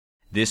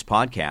This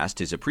podcast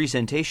is a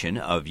presentation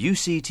of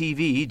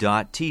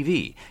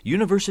UCTV.tv,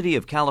 University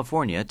of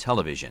California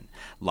Television.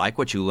 Like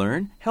what you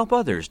learn? Help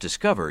others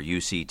discover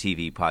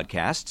UCTV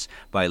podcasts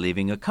by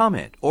leaving a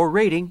comment or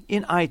rating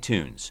in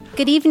iTunes.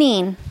 Good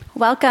evening.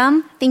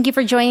 Welcome. Thank you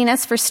for joining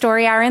us for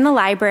Story Hour in the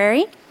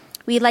Library.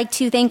 We'd like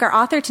to thank our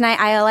author tonight,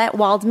 Ayelet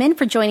Waldman,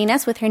 for joining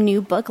us with her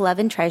new book, Love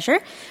and Treasure.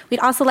 We'd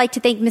also like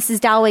to thank Mrs.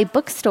 Dalloway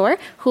Bookstore,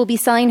 who will be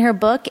selling her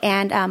book,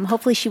 and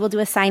hopefully she will do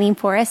a signing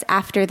for us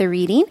after the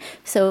reading.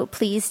 So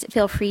please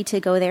feel free to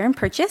go there and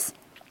purchase.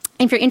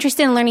 If you're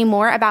interested in learning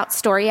more about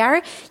Story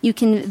Hour, you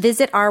can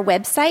visit our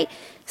website,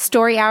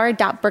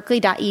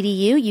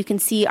 storyhour.berkeley.edu. You can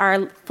see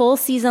our full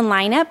season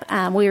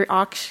lineup. We're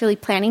actually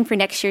planning for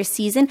next year's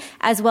season,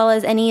 as well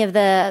as any of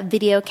the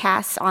video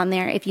casts on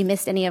there if you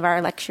missed any of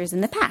our lectures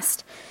in the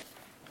past.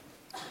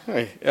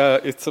 Hi,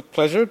 it's a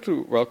pleasure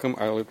to welcome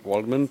Ayelet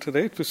Waldman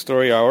today to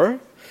Story Hour.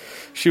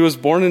 She was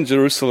born in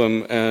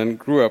Jerusalem and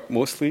grew up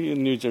mostly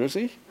in New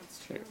Jersey.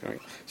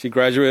 She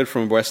graduated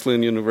from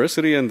Wesleyan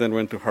University and then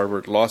went to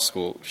Harvard Law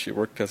School. She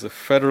worked as a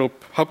federal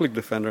public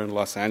defender in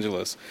Los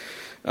Angeles.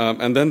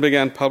 And then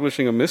began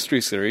publishing a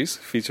mystery series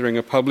featuring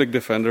a public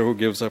defender who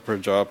gives up her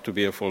job to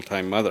be a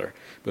full-time mother,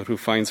 but who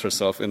finds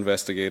herself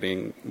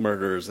investigating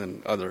murders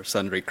and other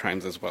sundry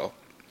crimes as well.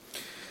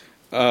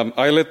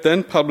 Ayelet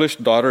then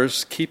published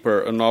Daughter's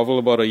Keeper, a novel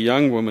about a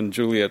young woman,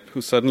 Juliet,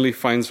 who suddenly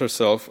finds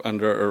herself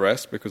under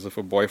arrest because of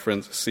a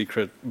boyfriend's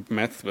secret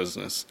meth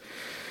business.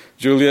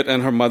 Juliet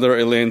and her mother,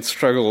 Elaine,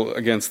 struggle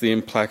against the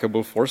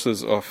implacable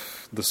forces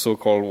of the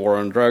so-called war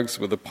on drugs,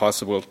 with a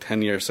possible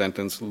 10-year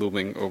sentence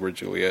looming over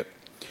Juliet.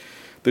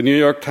 The New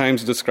York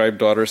Times described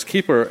Daughter's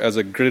Keeper as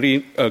a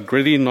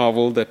gritty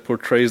novel that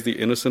portrays the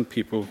innocent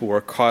people who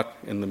are caught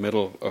in the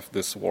middle of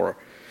this war,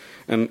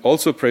 and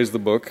also praised the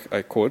book,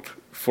 I quote,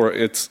 for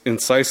its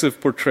incisive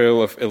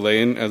portrayal of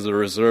Elaine as a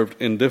reserved,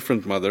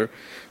 indifferent mother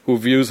who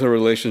views her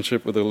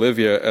relationship with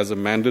Olivia as a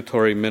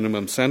mandatory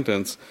minimum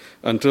sentence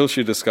until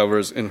she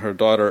discovers in her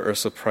daughter a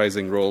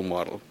surprising role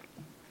model.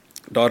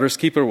 Daughter's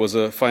Keeper was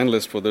a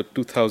finalist for the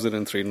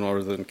 2003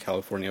 Northern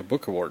California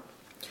Book Award.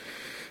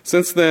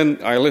 Since then,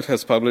 Ayelet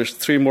has published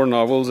 3 more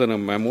novels and a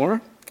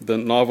memoir. The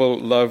novel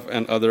Love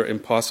and Other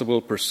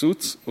Impossible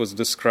Pursuits was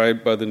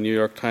described by the New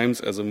York Times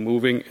as a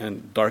moving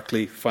and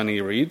darkly funny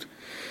read.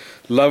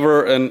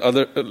 Love and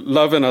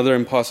Other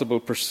Impossible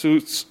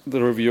Pursuits,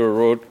 the reviewer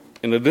wrote,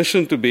 in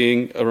addition to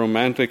being a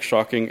romantic,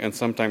 shocking, and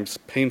sometimes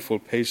painful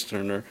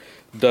page-turner,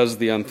 does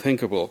the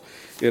unthinkable.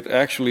 It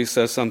actually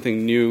says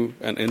something new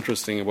and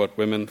interesting about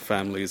women,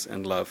 families,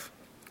 and love.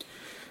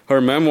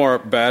 Her memoir,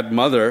 Bad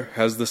Mother,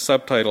 has the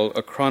subtitle,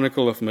 A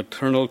Chronicle of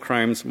Maternal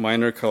Crimes,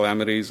 Minor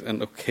Calamities,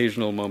 and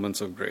Occasional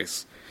Moments of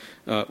Grace,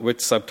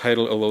 which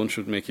subtitle alone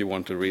should make you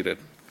want to read it.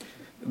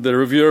 The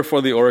reviewer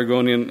for The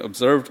Oregonian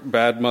observed,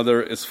 Bad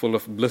Mother is full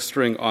of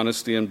blistering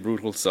honesty and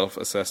brutal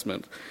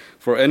self-assessment.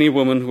 For any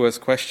woman who has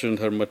questioned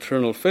her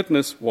maternal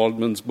fitness,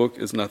 Waldman's book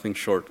is nothing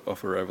short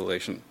of a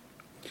revelation.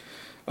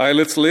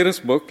 Ayelet's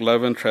latest book,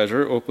 Love and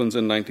Treasure, opens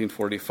in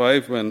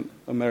 1945 when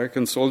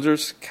American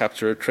soldiers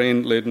capture a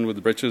train laden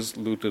with riches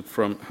looted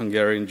from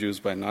Hungarian Jews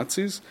by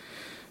Nazis.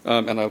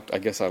 I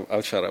guess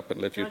I'll shut up and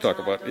let you talk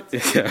about it.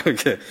 Yeah,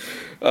 okay.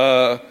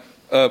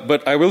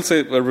 But I will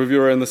say, a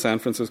reviewer in the San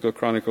Francisco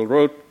Chronicle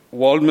wrote,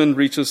 Waldman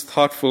reaches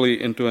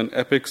thoughtfully into an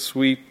epic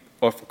sweep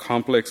of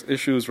complex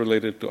issues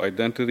related to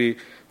identity,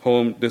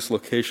 home,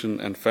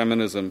 dislocation, and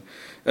feminism,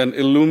 and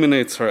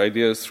illuminates her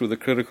ideas through the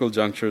critical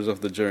junctures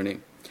of the journey.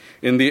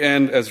 In the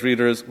end, as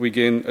readers, we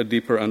gain a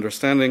deeper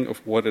understanding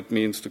of what it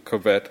means to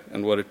covet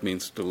and what it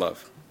means to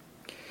love.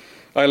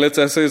 Ayelet's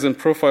essays and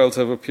profiles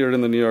have appeared in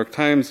the New York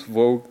Times,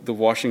 Vogue, the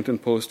Washington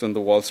Post, and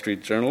the Wall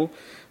Street Journal.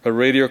 Her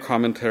radio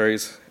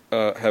commentaries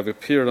have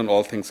appeared on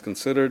All Things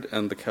Considered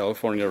and the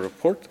California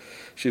Report.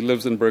 She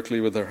lives in Berkeley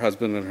with her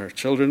husband and her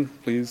children.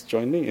 Please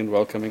join me in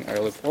welcoming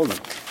Ayelet Waldman.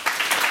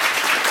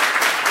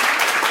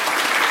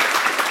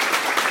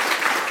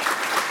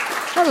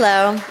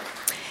 Hello.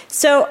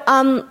 So,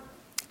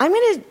 I'm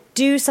going to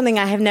do something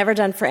I have never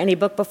done for any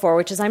book before,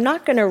 which is I'm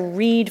not going to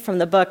read from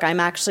the book.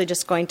 I'm actually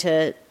just going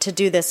to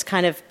do this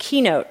kind of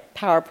keynote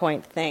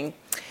PowerPoint thing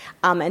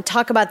and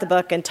talk about the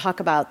book and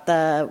talk about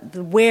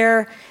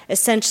where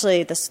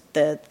essentially the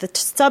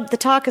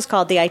talk is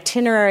called The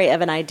Itinerary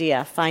of an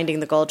Idea, Finding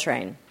the Gold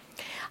Train.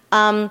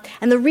 And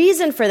the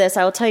reason for this,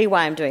 I will tell you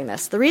why I'm doing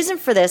this. The reason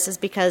for this is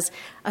because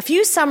a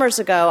few summers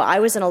ago, I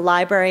was in a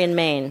library in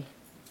Maine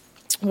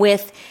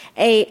with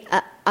a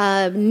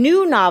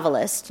new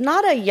novelist,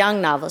 not a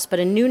young novelist,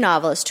 but a new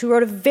novelist who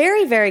wrote a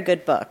very, very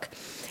good book.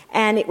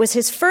 And it was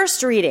his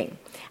first reading.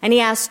 And he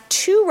asked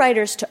 2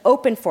 writers to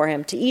open for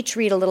him to each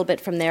read a little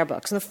bit from their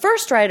books. And the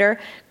first writer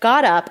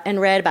got up and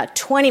read about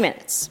 20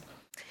 minutes.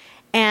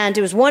 And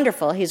it was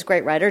wonderful. He's a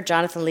great writer,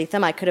 Jonathan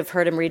Lethem. I could have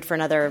heard him read for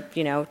another,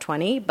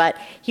 20, but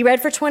he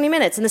read for 20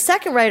 minutes. And the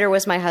second writer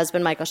was my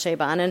husband, Michael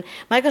Chabon. And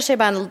Michael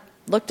Chabon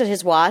looked at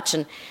his watch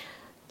and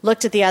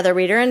looked at the other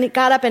reader, and he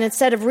got up, and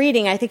instead of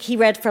reading, I think he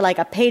read for like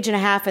a page and a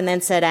half and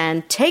then said,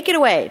 and take it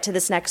away to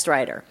this next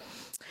writer.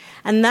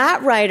 And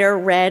that writer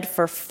read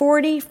for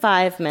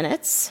 45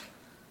 minutes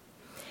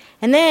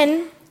And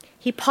then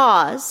he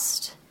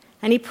paused,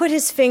 and he put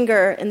his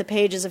finger in the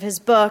pages of his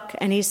book,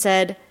 and he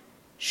said,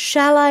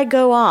 "Shall I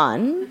go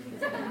on?"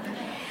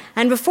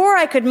 And before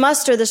I could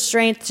muster the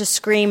strength to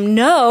scream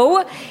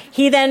no,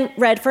 he then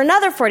read for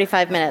another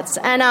 45 minutes.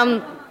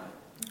 And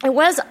it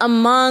was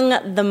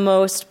among the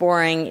most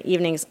boring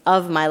evenings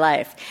of my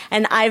life.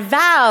 And I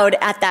vowed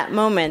at that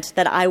moment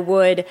that I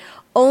would,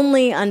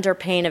 only under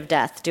pain of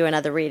death, do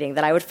another reading,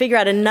 that I would figure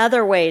out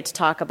another way to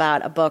talk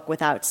about a book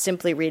without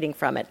simply reading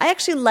from it. I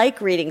actually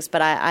like readings,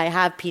 but I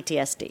have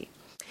PTSD.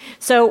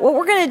 So what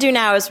we're going to do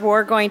now is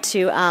we're going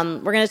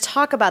to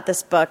talk about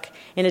this book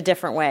in a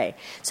different way.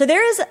 So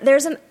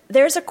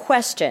there's a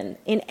question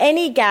in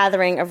any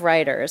gathering of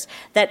writers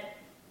that,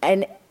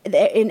 and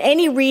in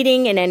any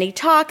reading, in any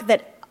talk,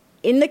 that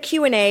in the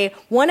Q&A,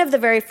 one of the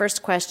very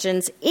first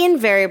questions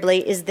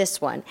invariably is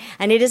this one,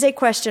 and it is a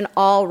question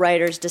all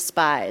writers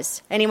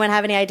despise. Anyone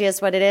have any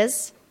ideas what it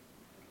is?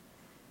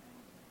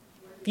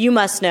 You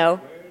must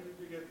know.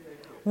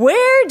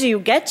 Where do you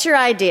get your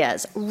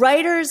ideas?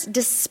 Writers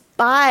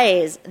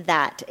despise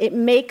that. It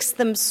makes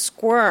them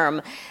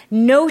squirm.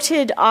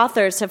 Noted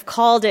authors have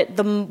called it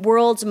the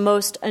world's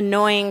most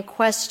annoying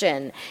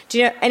question.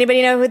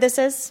 Anybody know who this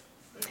is?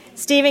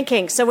 Stephen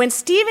King. So when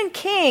Stephen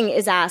King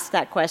is asked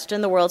that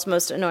question, the world's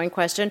most annoying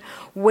question,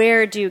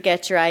 where do you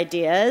get your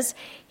ideas?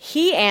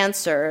 He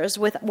answers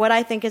with what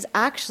I think is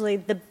actually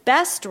the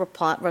best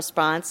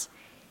response,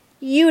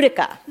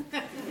 Utica.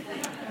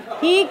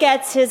 He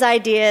gets his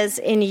ideas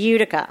in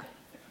Utica.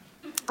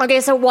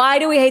 Okay, so why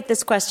do we hate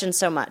this question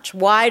so much?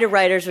 Why do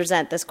writers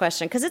resent this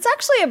question? Because it's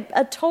actually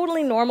a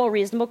totally normal,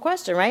 reasonable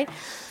question, right?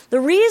 The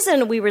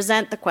reason we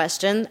resent the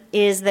question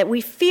is that we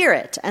fear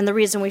it. And the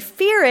reason we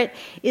fear it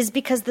is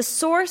because the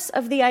source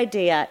of the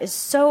idea is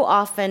so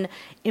often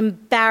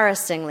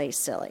embarrassingly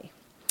silly.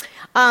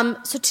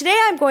 So today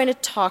I'm going to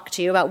talk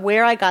to you about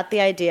where I got the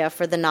idea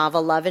for the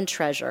novel Love and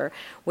Treasure,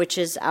 which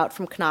is out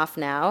from Knopf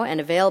now and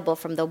available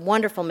from the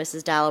wonderful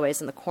Mrs. Dalloway's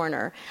in the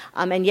corner.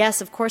 And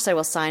yes, of course I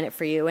will sign it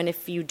for you. And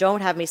if you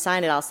don't have me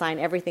sign it, I'll sign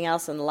everything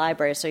else in the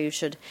library. So you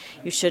should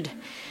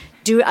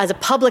do as a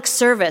public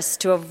service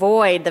to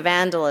avoid the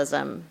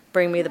vandalism.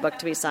 Bring me the book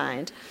to be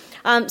signed.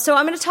 So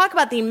I'm going to talk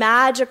about the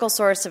magical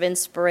source of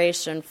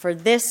inspiration for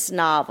this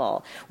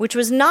novel, which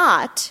was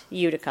not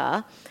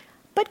Utica,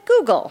 but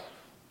Google.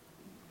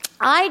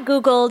 I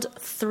Googled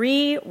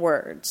 3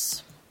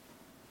 words: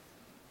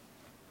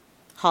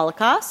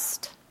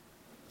 Holocaust,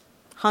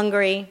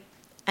 Hungary,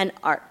 and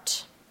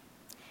art.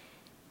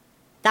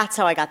 That's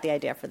how I got the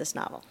idea for this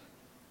novel.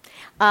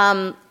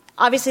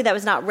 Obviously, that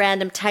was not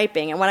random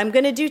typing. And what I'm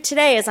going to do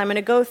today is I'm going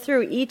to go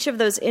through each of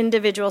those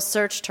individual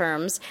search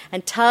terms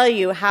and tell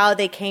you how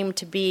they came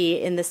to be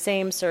in the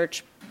same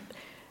search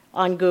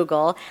on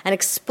Google and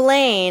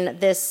explain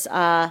this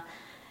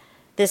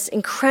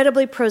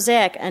incredibly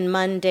prosaic and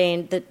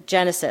mundane the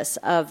genesis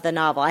of the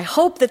novel. I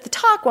hope that the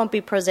talk won't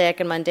be prosaic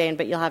and mundane,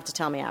 but you'll have to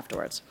tell me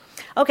afterwards.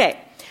 Okay,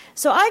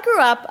 so I grew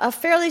up a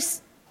fairly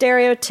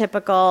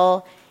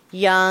stereotypical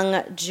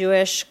young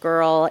Jewish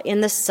girl in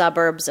the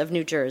suburbs of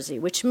New Jersey,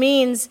 which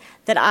means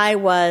that I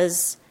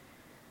was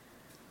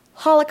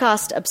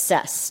Holocaust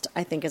obsessed,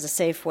 I think is a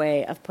safe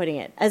way of putting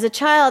it. As a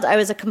child, I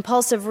was a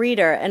compulsive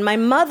reader, and my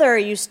mother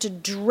used to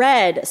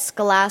dread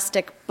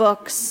scholastic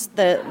books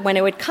when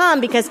it would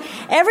come because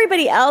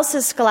everybody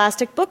else's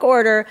scholastic book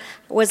order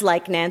was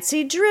like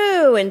Nancy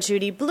Drew and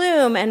Judy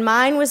Blume, and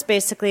mine was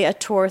basically a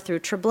tour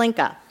through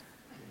Treblinka.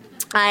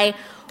 I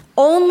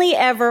only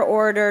ever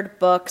ordered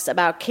books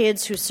about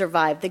kids who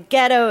survived the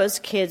ghettos,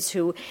 kids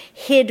who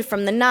hid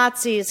from the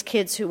Nazis,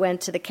 kids who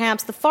went to the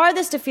camps. The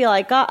farthest afield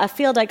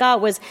I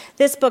got was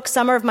this book,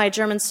 Summer of My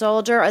German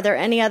Soldier. Are there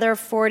any other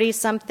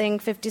 40-something,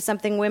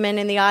 50-something women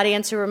in the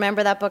audience who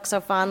remember that book so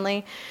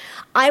fondly?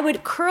 I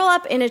would curl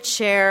up in a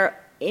chair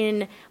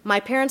in my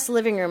parents'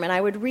 living room, and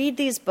I would read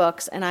these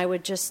books, and I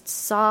would just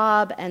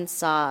sob and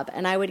sob.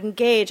 And I would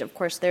engage, of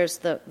course, there's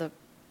the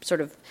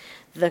sort of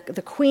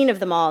the queen of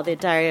them all, the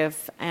Diary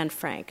of Anne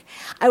Frank.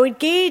 I would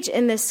engage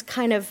in this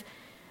kind of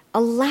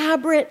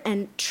elaborate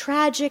and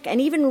tragic and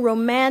even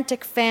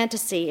romantic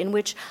fantasy in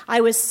which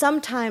I was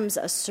sometimes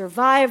a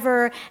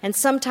survivor and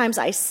sometimes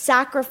I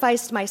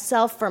sacrificed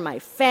myself for my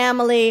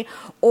family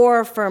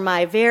or for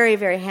my very,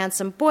 very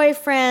handsome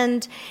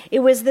boyfriend.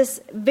 It was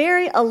this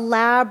very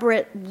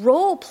elaborate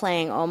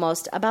role-playing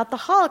almost about the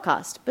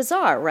Holocaust.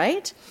 Bizarre,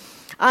 right?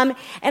 And,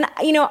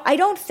 I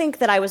don't think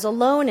that I was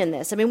alone in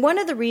this. I mean, one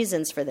of the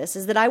reasons for this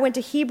is that I went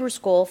to Hebrew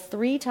school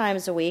 3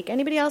 times a week.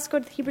 Anybody else go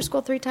to Hebrew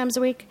school 3 times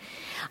a week?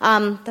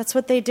 That's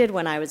what they did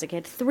when I was a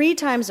kid. 3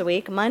 times a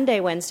week,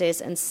 Monday,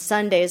 Wednesdays, and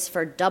Sundays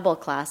for double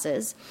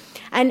classes.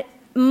 And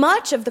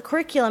much of the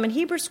curriculum in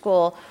Hebrew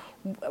school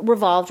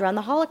revolved around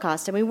the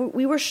Holocaust. I mean,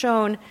 we were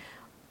shown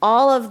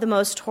all of the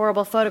most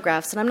horrible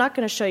photographs, and I'm not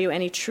going to show you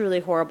any truly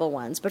horrible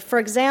ones. But for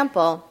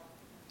example,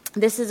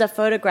 This is a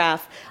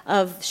photograph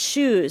of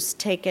shoes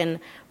taken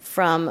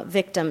from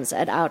victims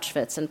at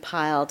Auschwitz and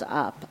piled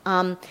up.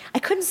 I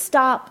couldn't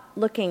stop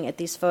looking at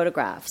these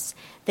photographs.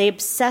 They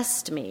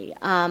obsessed me.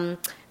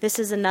 This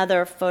is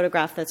another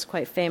photograph that's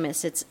quite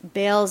famous. It's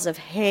bales of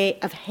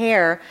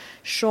hair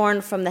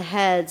shorn from the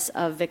heads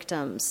of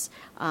victims,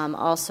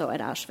 also at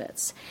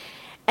Auschwitz.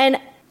 And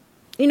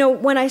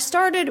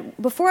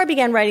before I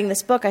began writing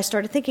this book, I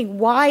started thinking,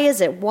 why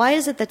is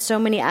it that so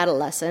many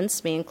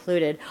adolescents, me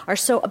included, are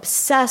so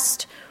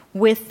obsessed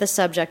with the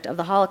subject of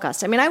the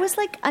Holocaust? I mean, I was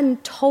like a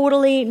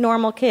totally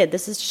normal kid.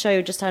 This is to show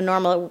you just how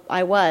normal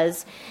I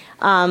was.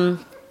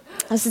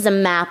 This is a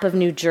map of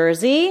New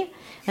Jersey,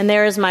 and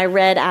there is my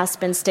red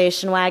Aspen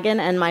station wagon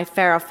and my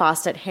Farrah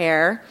Fawcett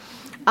hair.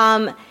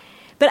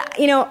 But,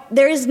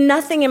 there is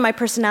nothing in my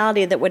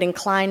personality that would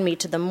incline me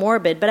to the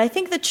morbid. But I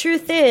think the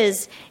truth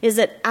is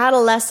that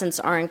adolescents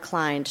are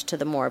inclined to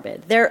the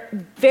morbid. They're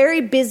very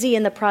busy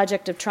in the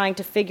project of trying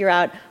to figure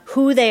out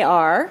who they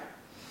are.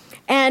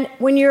 And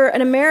when you're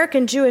an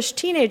American Jewish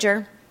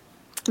teenager,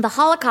 the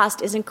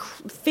Holocaust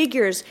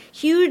figures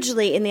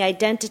hugely in the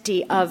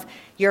identity of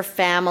your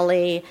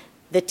family,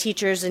 the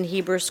teachers in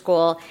Hebrew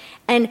school.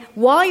 And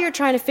while you're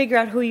trying to figure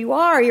out who you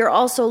are, you're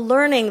also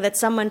learning that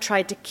someone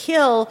tried to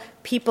kill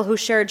people who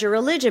shared your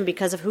religion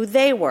because of who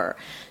they were.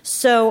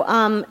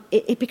 So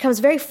it becomes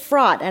very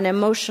fraught and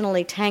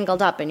emotionally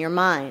tangled up in your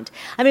mind.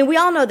 I mean, we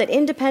all know that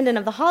independent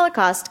of the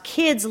Holocaust,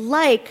 kids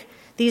like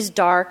these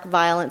dark,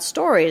 violent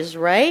stories,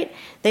 right?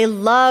 They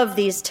love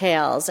these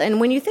tales.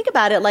 And when you think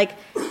about it, like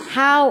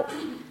how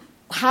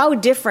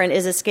different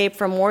is Escape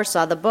from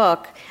Warsaw, the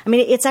book? I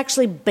mean, it's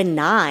actually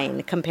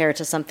benign compared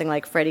to something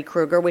like Freddy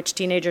Krueger, which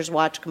teenagers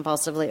watch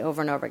compulsively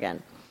over and over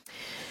again.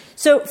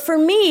 So for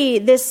me,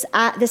 this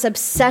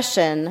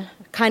obsession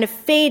kind of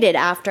faded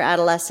after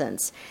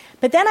adolescence.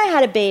 But then I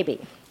had a baby.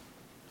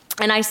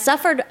 And I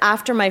suffered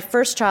after my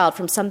first child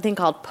from something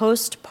called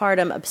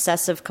postpartum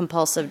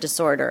obsessive-compulsive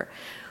disorder,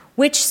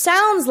 which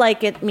sounds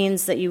like it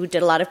means that you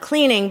did a lot of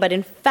cleaning, but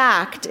in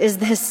fact is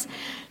this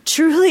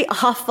truly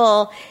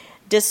awful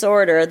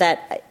disorder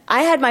that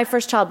I had my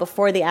first child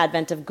before the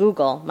advent of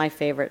Google, my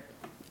favorite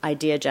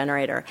idea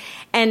generator.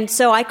 And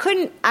so I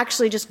couldn't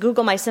actually just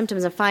Google my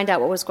symptoms and find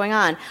out what was going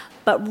on,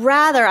 but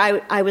rather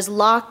I was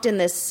locked in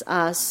this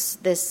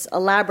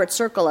elaborate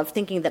circle of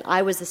thinking that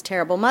I was this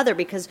terrible mother,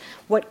 because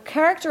what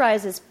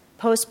characterizes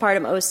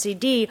postpartum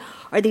OCD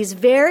are these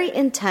very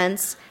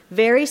intense,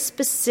 very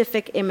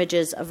specific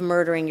images of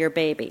murdering your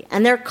baby.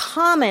 And they're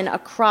common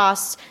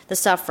across the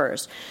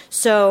sufferers.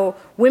 So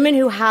women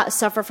who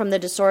suffer from the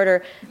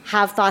disorder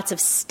have thoughts of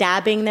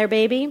stabbing their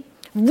baby.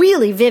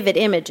 Really vivid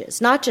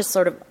images, not just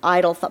sort of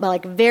idle thought, but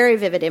like very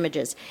vivid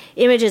images.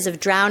 Images of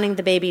drowning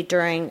the baby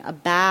during a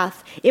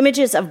bath.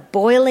 Images of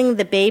boiling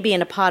the baby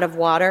in a pot of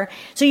water.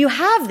 So you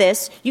have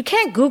this. You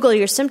can't Google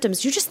your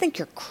symptoms. You just think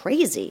you're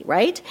crazy,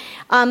 right?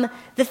 The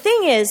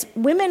thing is,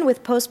 women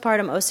with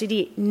postpartum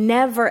OCD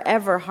never,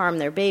 ever harm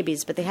their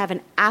babies, but they have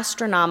an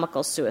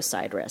astronomical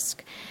suicide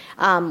risk.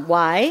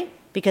 Why?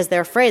 Because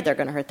they're afraid they're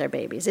going to hurt their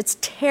babies. It's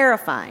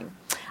terrifying.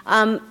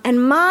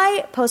 And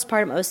my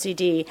postpartum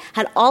OCD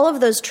had all of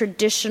those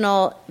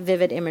traditional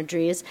vivid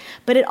imageries,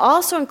 but it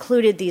also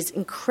included these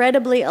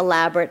incredibly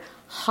elaborate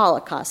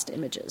Holocaust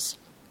images.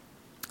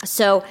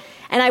 So,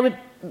 and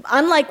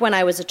unlike when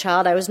I was a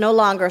child, I was no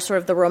longer sort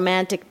of the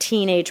romantic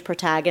teenage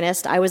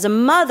protagonist. I was a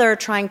mother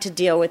trying to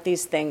deal with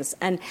these things.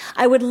 And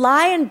I would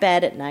lie in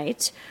bed at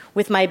night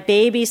with my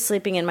baby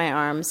sleeping in my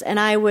arms, and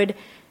I would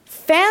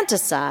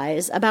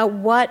fantasize about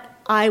what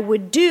I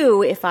would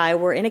do if I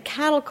were in a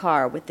cattle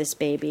car with this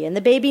baby and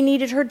the baby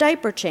needed her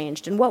diaper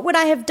changed, and what would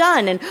I have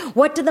done, and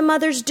what do the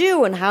mothers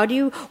do, and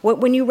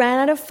when you ran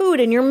out of food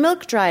and your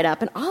milk dried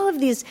up, and all of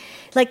these,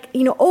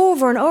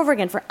 over and over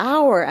again for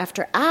hour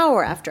after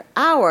hour after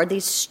hour,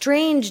 these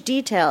strange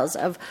details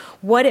of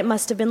what it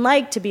must have been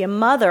like to be a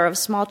mother of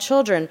small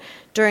children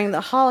during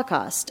the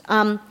Holocaust.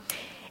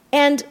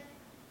 And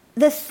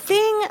the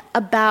thing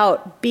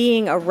about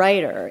being a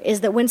writer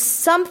is that when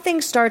something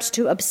starts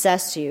to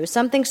obsess you,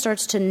 something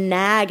starts to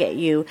nag at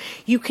you,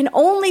 you can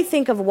only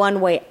think of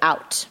one way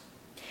out.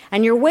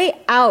 And your way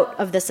out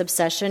of this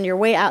obsession,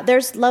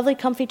 there's lovely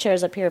comfy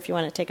chairs up here if you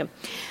want to take them.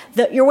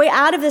 Your way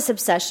out of this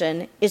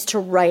obsession is to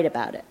write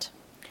about it.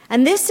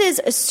 And this is,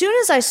 as soon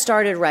as I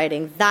started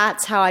writing,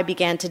 that's how I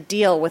began to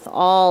deal with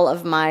all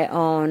of my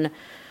own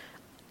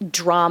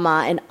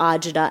drama and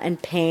agita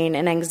and pain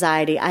and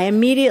anxiety. I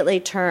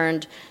immediately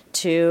turned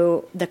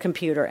to the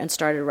computer and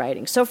started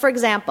writing. So, for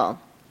example,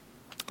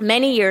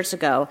 many years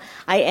ago,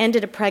 I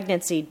ended a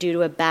pregnancy due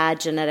to a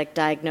bad genetic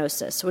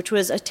diagnosis, which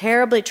was a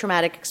terribly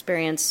traumatic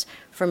experience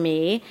for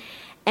me.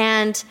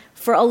 And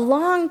for a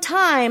long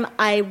time,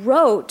 I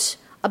wrote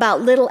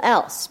about little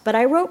else, but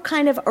I wrote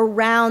kind of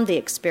around the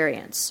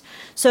experience.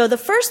 So the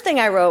first thing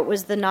I wrote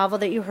was the novel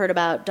that you heard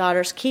about,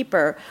 Daughter's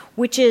Keeper,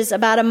 which is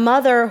about a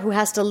mother who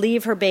has to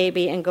leave her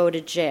baby and go to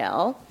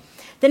jail.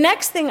 The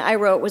next thing I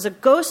wrote was a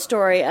ghost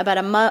story about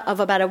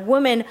a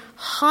woman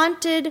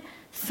haunted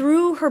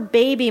through her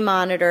baby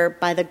monitor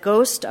by the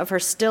ghost of her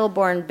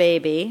stillborn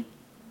baby.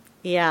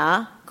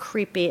 Yeah,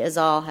 creepy as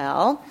all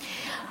hell.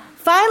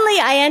 Finally,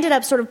 I ended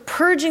up sort of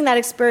purging that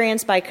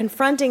experience by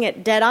confronting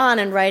it dead on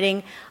and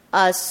writing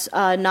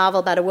a novel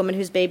about a woman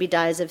whose baby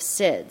dies of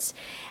SIDS.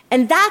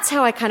 And that's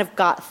how I kind of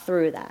got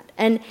through that.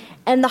 And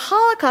the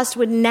Holocaust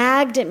would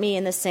nagged at me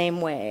in the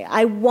same way.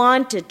 I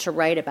wanted to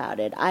write about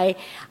it. I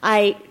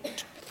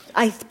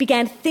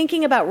began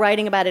thinking about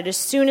writing about it as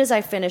soon as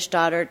I finished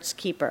Daughter's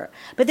Keeper.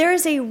 But there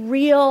is a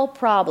real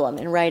problem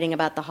in writing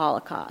about the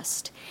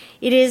Holocaust.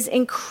 It is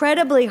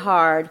incredibly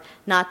hard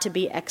not to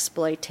be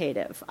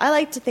exploitative. I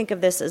like to think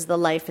of this as the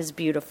life is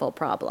beautiful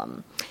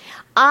problem.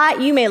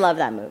 You may love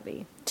that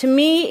movie. To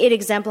me, it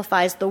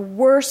exemplifies the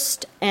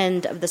worst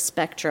end of the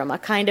spectrum, a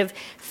kind of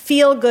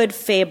feel-good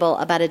fable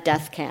about a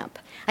death camp.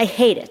 I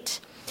hate it.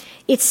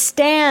 It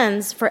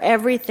stands for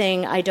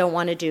everything I don't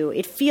want to do.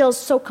 It feels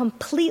so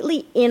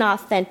completely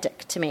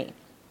inauthentic to me.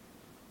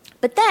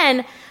 But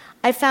then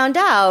I found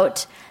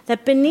out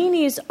that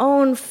Benigni's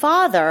own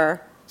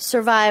father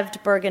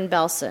survived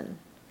Bergen-Belsen.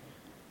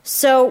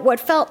 So what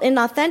felt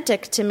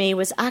inauthentic to me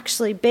was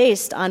actually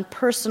based on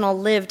personal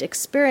lived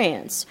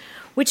experience,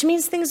 which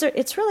means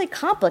it's really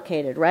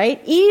complicated, right?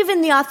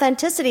 Even the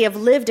authenticity of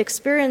lived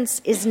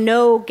experience is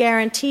no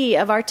guarantee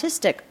of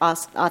artistic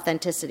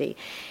authenticity.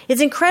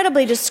 It's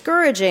incredibly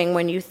discouraging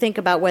when you think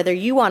about whether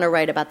you want to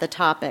write about the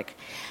topic.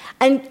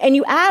 And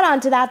you add on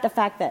to that the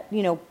fact that,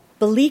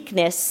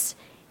 bleakness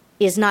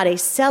is not a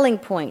selling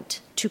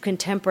point to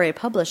contemporary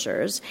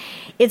publishers.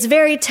 It's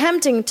very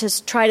tempting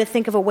to try to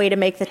think of a way to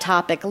make the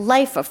topic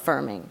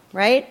life-affirming,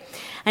 right?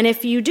 And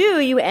if you do,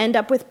 you end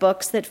up with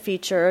books that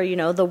feature,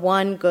 the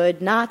one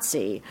good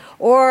Nazi,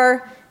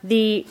 or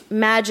the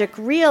magic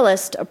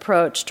realist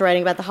approach to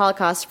writing about the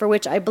Holocaust, for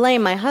which I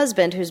blame my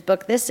husband, whose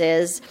book this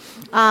is.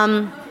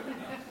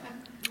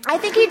 I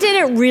think he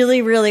did it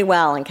really, really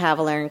well in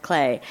Cavalier and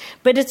Clay.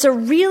 But it's a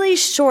really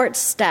short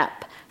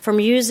step from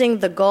using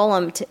the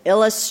golem to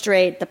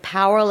illustrate the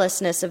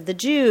powerlessness of the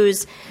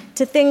Jews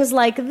to things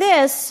like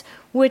this,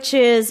 which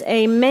is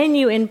a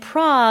menu in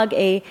Prague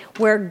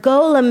where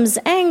Golem's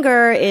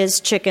anger is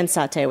chicken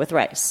satay with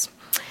rice.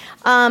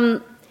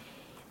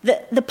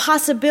 The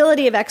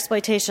possibility of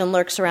exploitation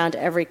lurks around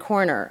every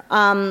corner.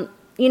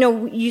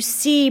 You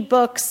see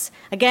books,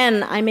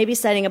 again, I may be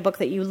citing a book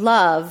that you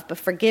love, but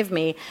forgive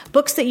me,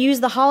 books that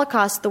use the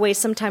Holocaust the way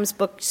sometimes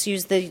books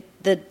use a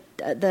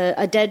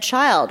dead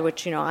child,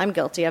 which, I'm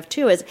guilty of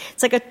too.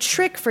 It's like a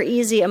trick for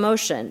easy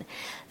emotion.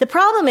 The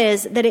problem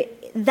is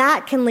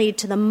that can lead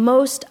to the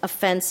most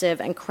offensive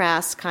and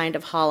crass kind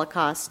of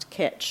Holocaust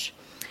kitsch.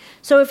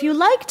 So if you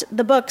liked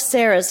the book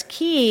Sarah's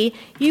Key,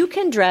 you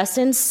can dress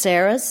in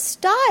Sarah's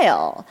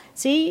style.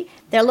 See,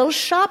 their little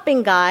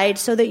shopping guide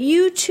so that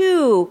you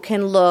too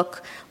can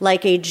look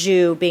like a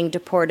Jew being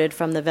deported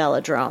from the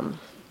velodrome.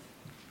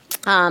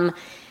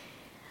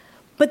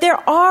 But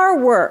there are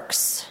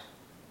works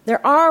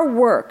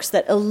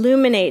that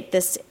illuminate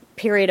this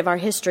period of our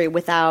history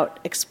without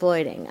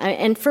exploiting.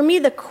 And for me,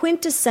 the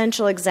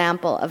quintessential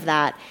example of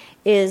that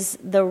is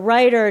the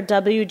writer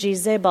W.G.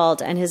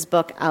 Sebald and his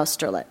book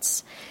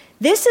Austerlitz.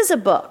 This is a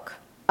book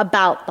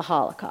about the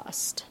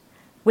Holocaust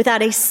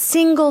without a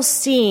single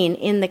scene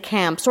in the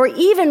camps or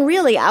even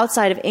really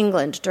outside of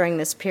England during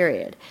this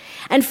period.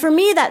 And for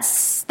me, that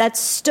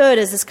stood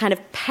as this kind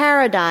of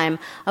paradigm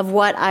of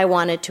what I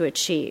wanted to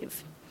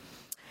achieve.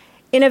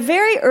 In a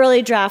very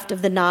early draft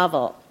of the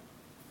novel,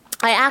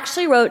 I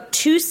actually wrote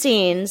 2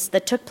 scenes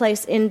that took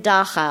place in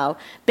Dachau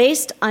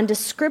based on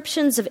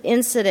descriptions of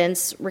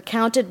incidents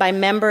recounted by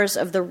members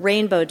of the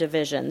Rainbow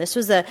Division. This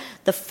was the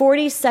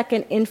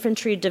 42nd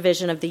Infantry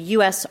Division of the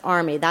U.S.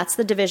 Army. That's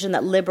the division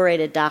that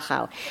liberated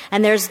Dachau.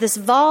 And there's this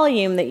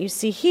volume that you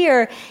see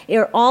here,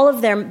 all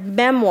of their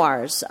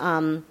memoirs,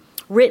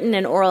 written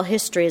in oral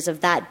histories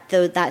of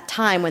that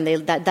time when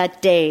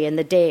that day and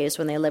the days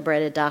when they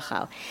liberated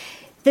Dachau.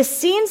 The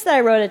scenes that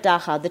I wrote at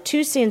Dachau, the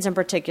 2 scenes in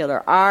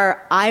particular,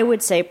 are, I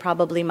would say,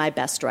 probably my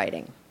best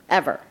writing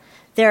ever.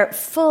 They're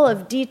full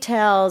of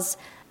details.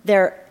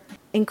 They're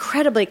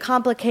incredibly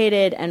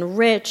complicated and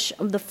rich.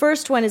 The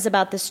first one is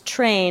about this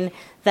train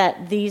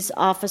that these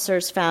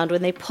officers found.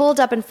 When they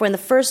pulled up, when the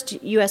 1st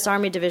U.S.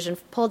 Army Division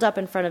pulled up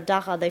in front of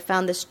Dachau, they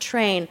found this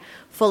train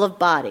full of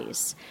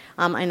bodies.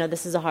 I know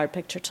this is a hard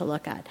picture to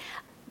look at.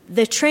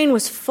 The train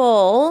was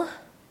full.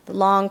 The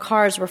long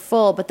cars were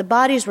full, but the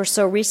bodies were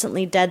so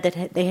recently dead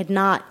that they had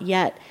not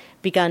yet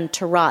begun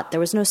to rot. There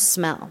was no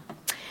smell.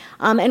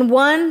 And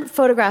one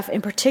photograph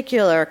in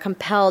particular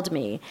compelled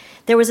me.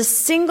 There was a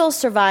single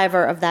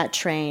survivor of that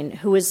train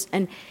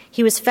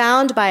he was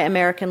found by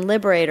American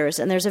liberators,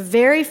 and there's a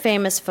very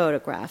famous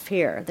photograph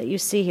here that you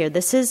see here.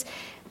 This is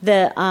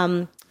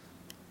an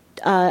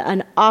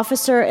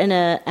officer and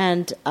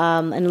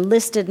an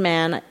enlisted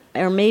man,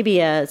 or maybe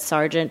a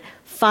sergeant,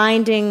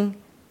 finding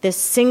this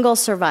single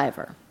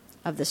survivor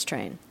of this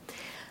train.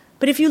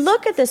 But if you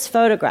look at this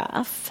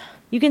photograph,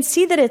 you can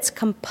see that it's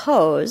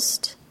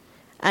composed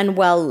and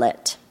well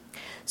lit.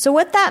 So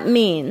what that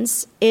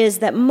means is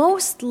that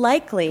most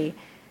likely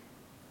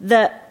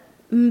the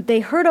they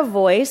heard a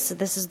voice.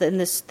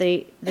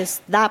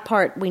 That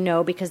part we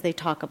know because they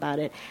talk about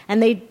it.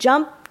 And they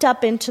jumped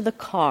up into the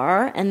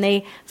car, and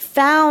they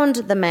found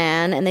the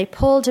man, and they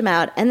pulled him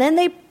out. And then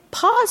they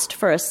paused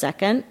for a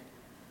second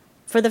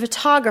for the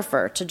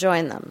photographer to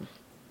join them.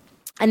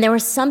 And there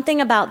was something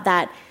about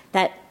that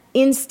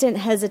instant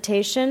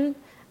hesitation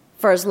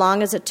for as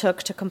long as it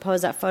took to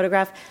compose that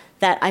photograph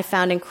that I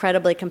found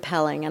incredibly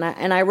compelling.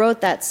 And I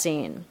wrote that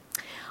scene.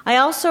 I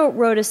also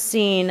wrote a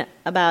scene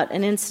about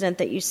an incident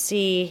that you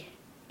see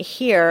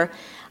here.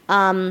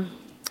 There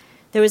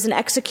was an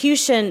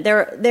execution.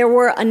 There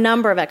were a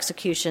number of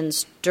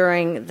executions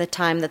during the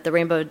time that the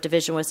Rainbow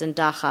Division was in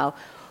Dachau.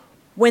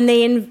 When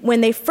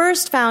they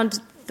first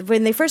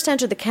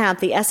entered the camp,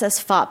 the SS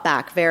fought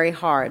back very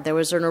hard. There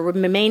was a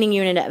remaining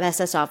unit of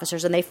SS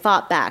officers, and they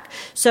fought back.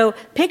 So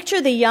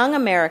picture the young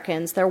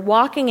Americans. They're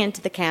walking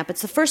into the camp.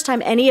 It's the first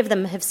time any of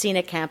them have seen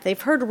a camp.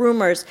 They've heard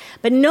rumors,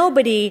 but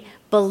nobody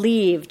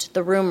believed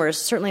the rumors,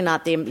 certainly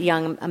not the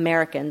young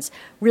Americans,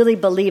 really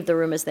believed the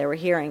rumors they were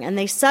hearing. And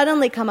they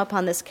suddenly come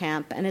upon this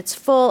camp, and it's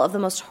full of the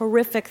most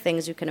horrific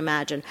things you can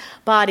imagine.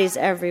 Bodies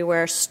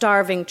everywhere,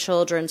 starving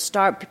children,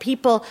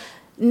 people.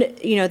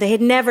 They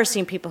had never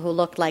seen people who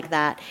looked like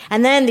that.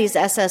 And then these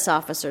SS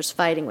officers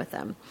fighting with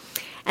them.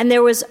 And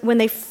when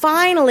they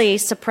finally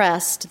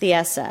suppressed the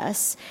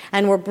SS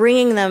and were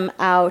bringing them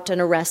out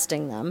and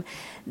arresting them,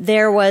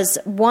 there was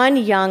one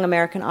young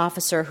American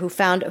officer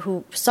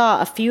who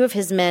saw a few of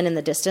his men in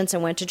the distance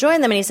and went to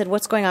join them. And he said,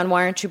 "What's going on?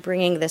 Why aren't you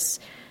bringing this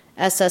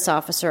SS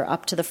officer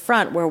up to the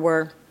front where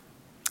we're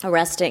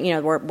arresting,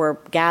 we're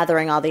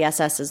gathering all the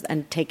SSs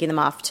and taking them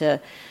off to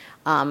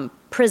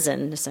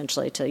prison,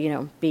 essentially,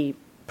 to, be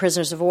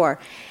prisoners of war?"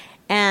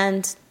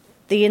 And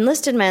the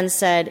enlisted men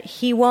said,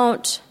 "He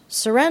won't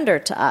surrender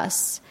to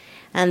us."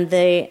 And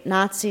the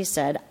Nazi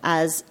said,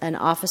 "As an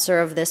officer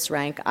of this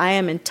rank, I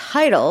am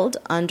entitled,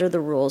 under the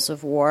rules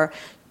of war,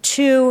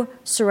 to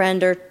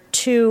surrender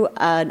to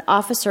an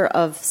officer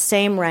of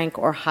same rank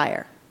or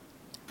higher.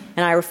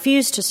 And I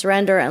refuse to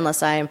surrender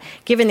unless I am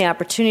given the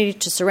opportunity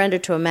to surrender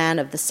to a man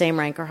of the same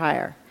rank or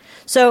higher."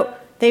 So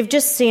they've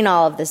just seen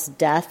all of this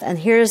death, and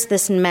here's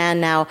this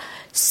man now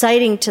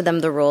citing to them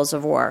the rules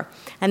of war.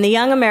 And the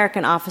young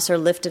American officer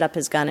lifted up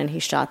his gun and he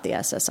shot the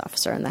SS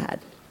officer in the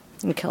head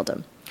and killed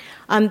him.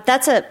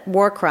 That's a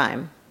war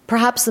crime,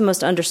 perhaps the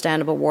most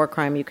understandable war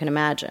crime you can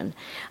imagine.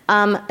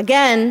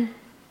 Again,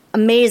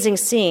 amazing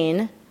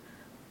scene,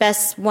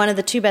 one of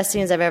the two best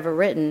scenes I've ever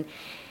written.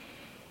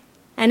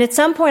 And at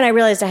some point I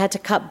realized I had to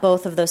cut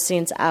both of those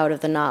scenes out of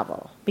the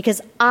novel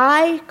because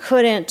I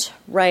couldn't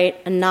write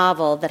a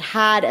novel that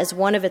had as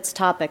one of its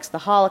topics the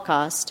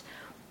Holocaust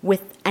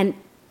and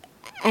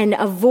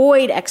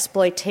avoid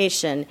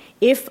exploitation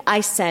if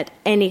I set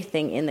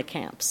anything in the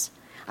camps.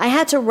 I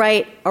had to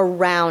write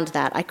around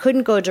that. I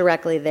couldn't go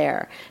directly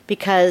there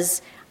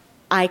because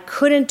I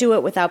couldn't do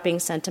it without being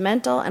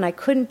sentimental, and I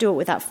couldn't do it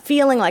without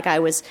feeling like I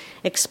was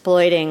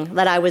exploiting,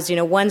 that I was,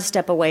 one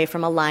step away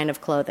from a line of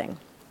clothing.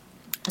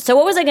 So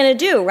what was I going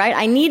to do, right?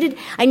 I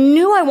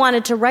knew I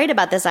wanted to write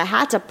about this. I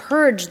had to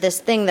purge this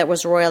thing that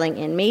was roiling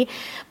in me,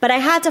 but I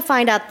had to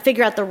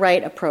figure out the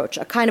right approach,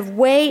 a kind of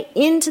way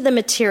into the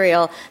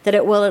material that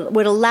it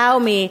would allow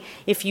me,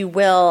 if you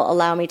will,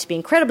 allow me to be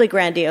incredibly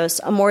grandiose,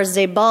 a more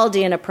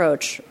Zebaldian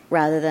approach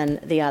rather than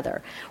the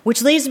other.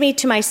 Which leads me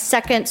to my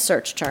second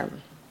search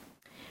term,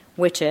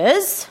 which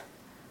is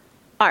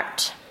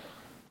art.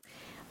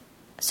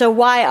 So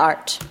why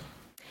art?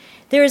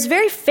 There is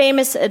very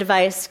famous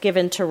advice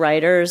given to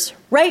writers: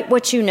 write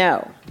what you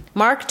know.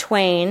 Mark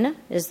Twain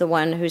is the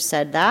one who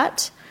said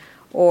that,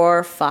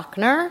 or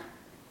Faulkner.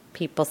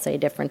 People say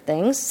different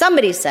things.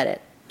 Somebody said it.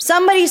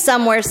 Somebody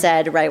somewhere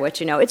said, write what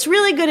you know. It's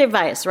really good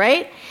advice,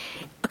 right?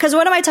 Because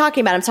what am I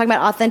talking about? I'm talking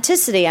about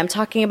authenticity. I'm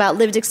talking about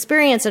lived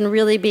experience and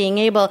really being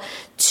able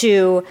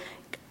to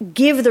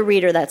give the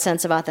reader that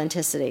sense of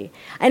authenticity.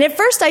 And at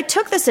first I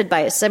took this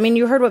advice. I mean,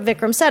 you heard what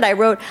Vikram said. I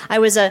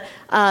was a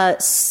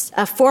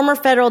former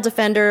federal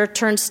defender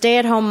turned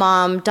stay-at-home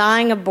mom,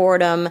 dying of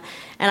boredom,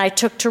 and I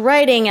took to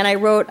writing, and I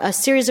wrote a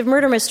series of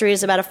murder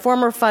mysteries about a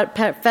former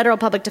federal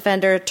public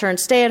defender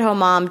turned stay-at-home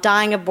mom,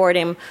 dying of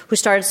boredom, who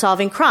started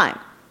solving crime.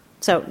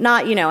 So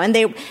not, and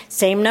they,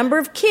 same number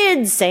of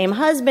kids, same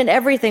husband,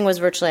 everything was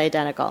virtually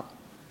identical.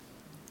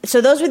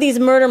 So those were these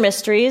murder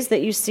mysteries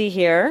that you see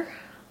here,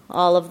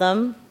 all of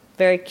them,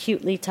 very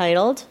cutely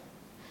titled.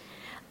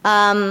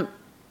 And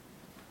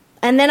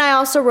then I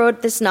also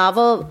wrote this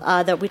novel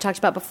that we talked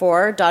about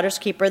before, Daughter's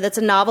Keeper, that's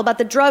a novel about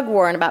the drug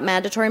war and about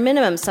mandatory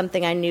minimums,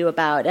 something I knew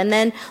about. And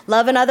then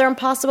Love and Other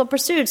Impossible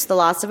Pursuits, The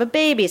Loss of a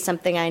Baby,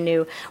 something I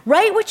knew.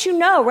 Write what you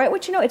know. Write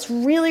what you know. It's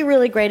really,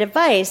 really great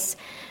advice.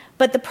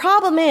 But the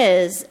problem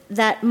is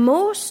that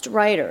most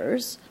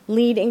writers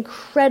lead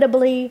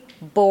incredibly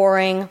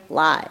boring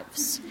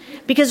lives.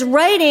 Because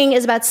writing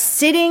is about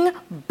sitting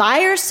by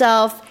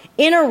yourself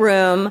in a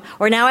room,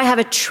 or now I have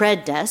a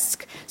tread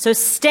desk, so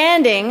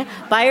standing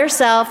by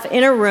yourself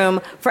in a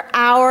room for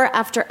hour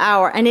after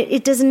hour. And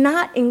it does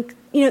not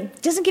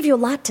doesn't give you a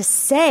lot to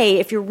say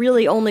if you're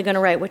really only going to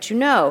write what you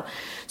know.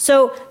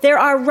 So there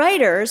are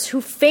writers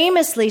who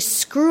famously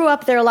screw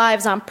up their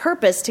lives on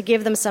purpose to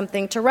give them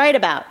something to write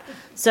about.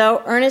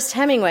 So Ernest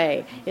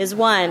Hemingway is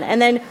one.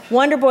 And then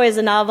Wonder Boy is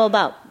a novel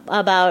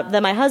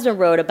that my husband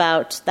wrote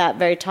about that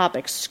very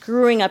topic,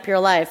 screwing up your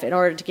life in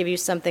order to give you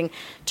something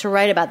to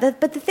write about.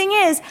 But the thing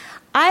is,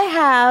 I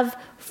have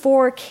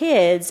 4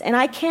 kids, and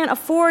I can't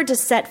afford to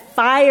set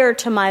fire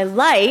to my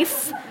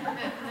life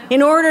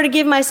in order to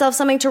give myself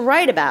something to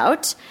write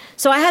about.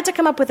 So I had to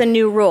come up with a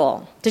new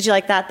rule. Did you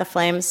like that, the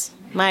flames?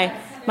 My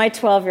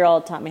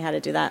 12-year-old taught me how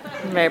to do that.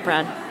 I'm very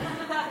proud.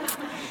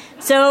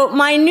 So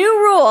my new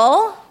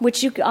rule,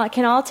 which you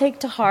can all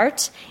take to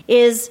heart,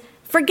 is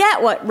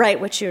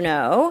write what you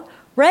know,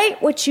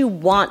 write what you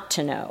want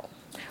to know,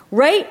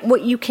 write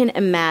what you can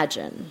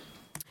imagine.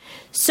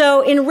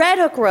 So in Red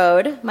Hook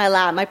Road,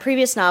 my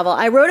previous novel,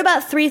 I wrote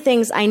about 3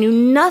 things I knew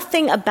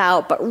nothing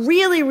about but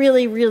really,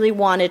 really, really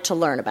wanted to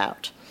learn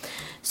about.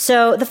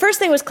 So the first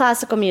thing was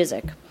classical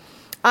music.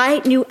 I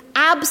knew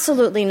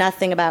absolutely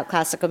nothing about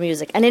classical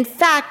music, and in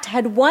fact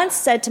had once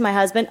said to my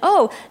husband,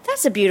 "Oh,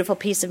 that's a beautiful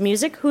piece of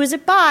music. Who is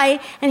it by?"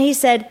 And he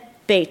said,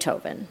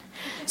 "Beethoven."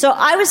 So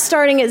I was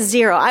starting at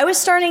 0. I was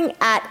starting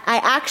at,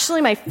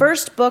 my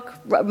first book,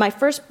 my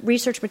first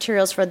research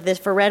materials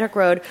for Red Hook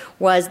Road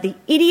was The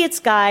Idiot's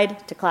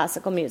Guide to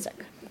Classical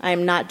Music. I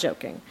am not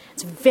joking.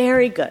 It's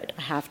very good,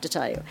 I have to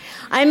tell you.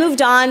 I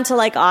moved on to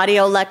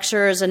audio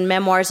lectures and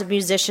memoirs of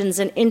musicians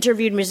and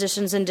interviewed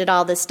musicians and did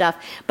all this stuff,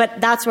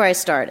 but that's where I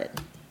started.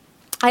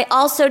 I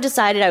also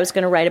decided I was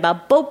going to write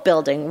about boat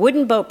building,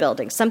 wooden boat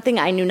building, something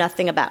I knew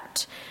nothing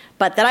about,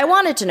 but that I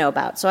wanted to know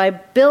about. So I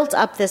built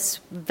up this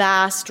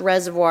vast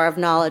reservoir of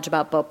knowledge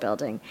about boat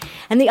building.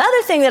 And the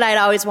other thing that I'd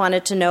always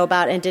wanted to know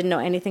about and didn't know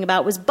anything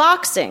about was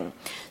boxing.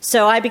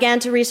 So I began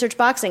to research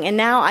boxing, and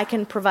now I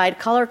can provide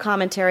color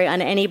commentary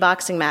on any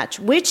boxing match,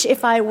 which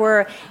if I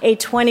were a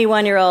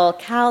 21-year-old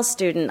Cal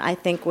student, I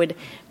think would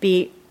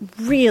be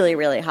really,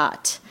 really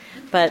hot,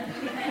 but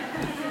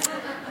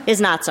is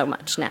not so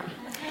much now.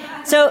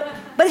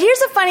 But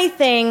here's a funny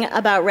thing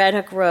about Red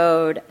Hook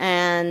Road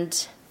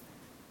and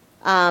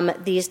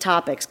these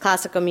topics,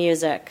 classical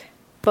music,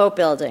 boat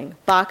building,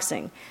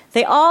 boxing.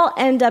 They all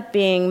end up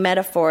being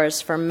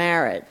metaphors for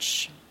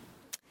marriage.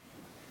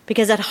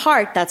 Because at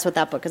heart, that's what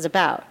that book is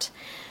about.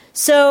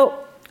 So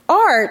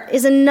art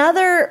is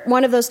another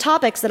one of those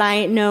topics that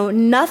I know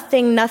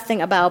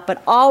nothing about,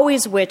 but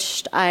always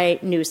wished I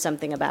knew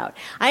something about.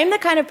 I am the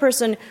kind of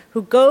person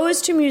who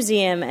goes to a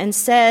museum and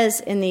says,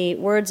 in the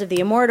words of the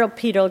immortal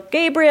Peter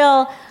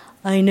Gabriel,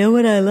 "I know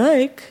what I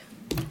like."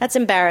 That's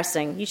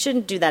embarrassing. You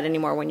shouldn't do that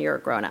anymore when you're a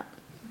grown-up.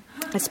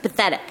 It's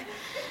pathetic.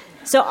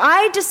 So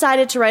I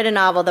decided to write a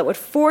novel that would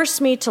force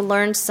me to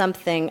learn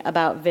something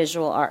about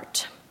visual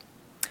art.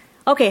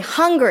 Okay,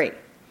 Hungary.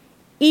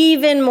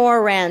 Even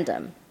more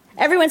random.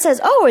 Everyone says,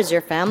 "Oh, is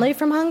your family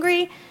from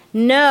Hungary?"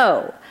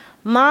 No.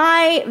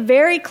 My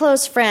very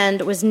close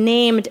friend was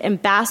named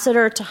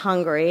ambassador to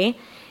Hungary,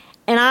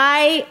 and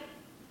I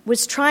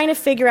was trying to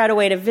figure out a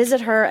way to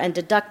visit her and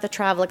deduct the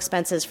travel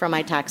expenses from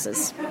my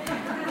taxes.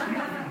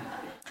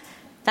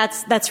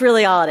 That's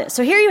really all it is.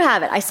 So here you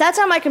have it. I sat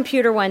down on my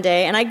computer one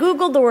day and I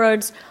Googled the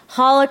words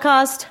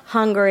Holocaust,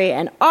 Hungary,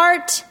 and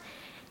art,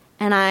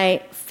 and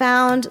I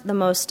found the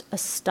most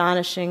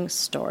astonishing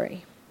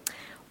story.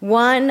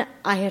 One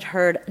I had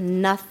heard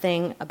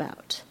nothing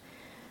about: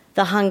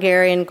 the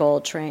Hungarian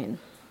Gold Train.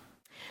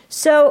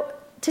 So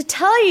to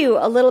tell you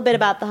a little bit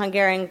about the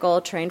Hungarian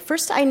Gold Train,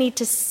 first I need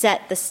to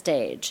set the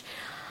stage.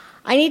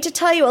 I need to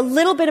tell you a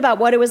little bit about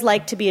what it was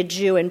like to be a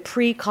Jew in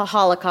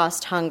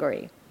pre-Holocaust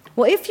Hungary.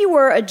 Well, if you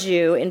were a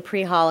Jew in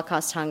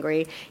pre-Holocaust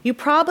Hungary, you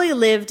probably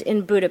lived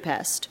in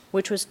Budapest,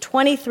 which was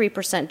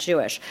 23%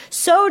 Jewish.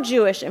 So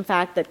Jewish, in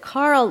fact, that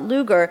Karl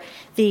Lueger,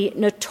 the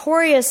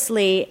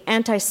notoriously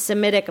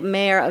anti-Semitic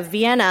mayor of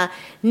Vienna,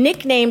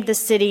 nicknamed the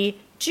city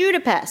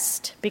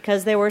Judapest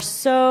because there were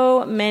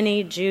so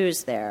many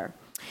Jews there.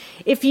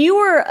 If you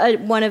were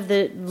one of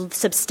the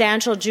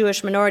substantial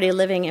Jewish minority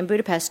living in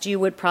Budapest, you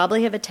would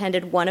probably have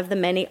attended one of the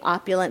many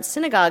opulent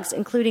synagogues,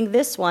 including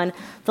this one,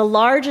 the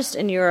largest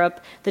in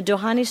Europe, the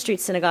Doheny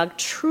Street Synagogue,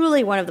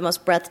 truly one of the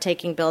most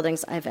breathtaking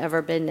buildings I've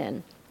ever been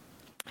in.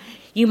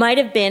 You might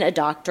have been a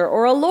doctor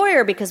or a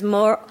lawyer because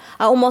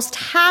almost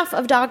half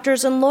of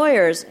doctors and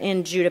lawyers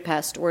in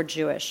Budapest were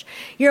Jewish.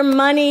 Your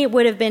money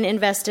would have been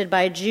invested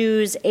by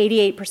Jews.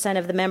 88%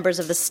 of the members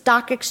of the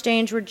stock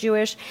exchange were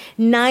Jewish.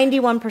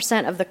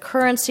 91% of the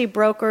currency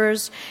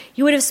brokers.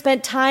 You would have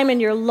spent time in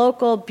your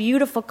local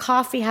beautiful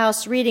coffee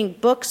house reading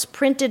books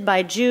printed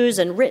by Jews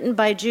and written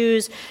by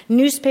Jews,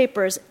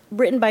 newspapers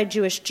written by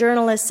Jewish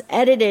journalists,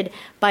 edited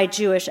by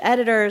Jewish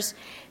editors.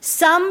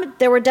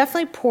 There were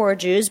definitely poor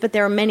Jews, but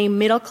there were many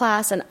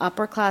middle-class and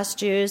upper-class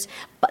Jews.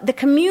 But the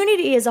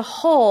community as a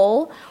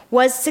whole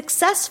was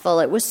successful.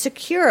 It was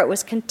secure. It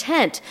was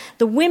content.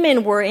 The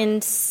women were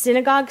in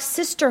synagogue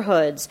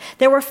sisterhoods.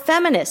 There were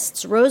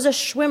feminists. Rosa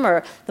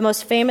Schwimmer, the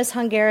most famous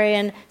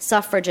Hungarian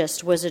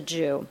suffragist, was a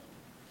Jew.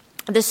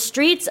 The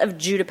streets of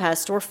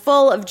Budapest were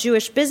full of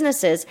Jewish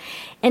businesses,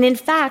 and in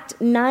fact,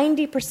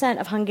 90%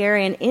 of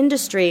Hungarian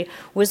industry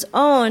was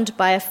owned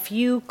by a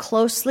few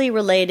closely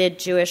related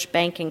Jewish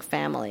banking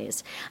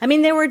families. I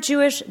mean, there were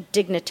Jewish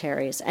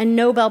dignitaries and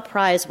Nobel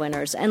Prize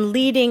winners and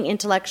leading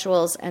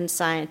intellectuals and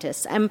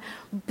scientists and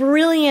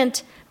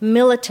brilliant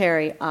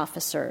military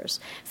officers,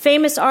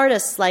 famous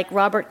artists like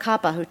Robert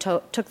Capa, who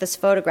took this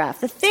photograph.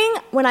 The thing,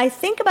 when I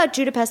think about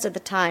Budapest at the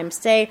time,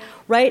 say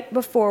right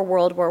before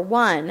World War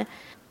I,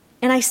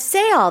 and I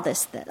say all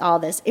this,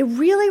 it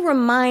really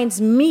reminds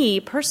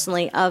me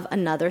personally of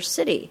another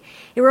city.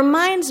 It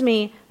reminds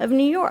me of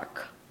New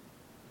York.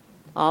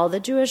 All the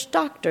Jewish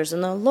doctors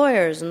and the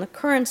lawyers and the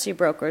currency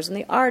brokers and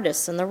the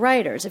artists and the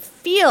writers. It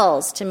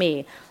feels to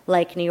me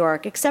like New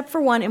York, except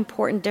for one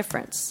important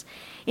difference.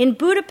 In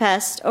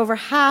Budapest, over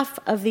half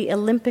of the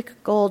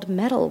Olympic gold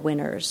medal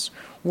winners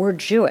were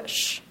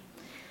Jewish.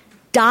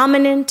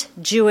 Dominant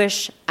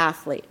Jewish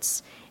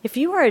athletes. If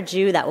you are a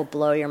Jew, that will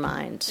blow your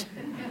mind.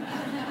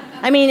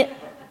 I mean,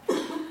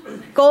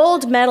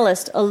 gold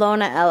medalist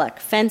Ilona Elek,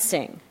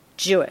 fencing,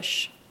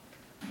 Jewish.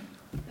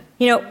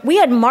 You know, we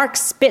had Mark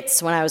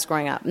Spitz when I was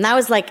growing up, and that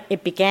was like,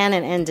 it began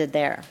and ended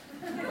there.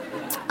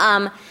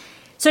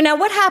 So now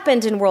what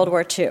happened in World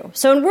War II?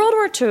 So in World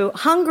War II,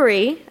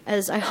 Hungary,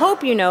 as I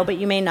hope you know, but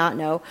you may not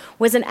know,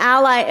 was an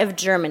ally of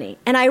Germany.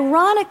 And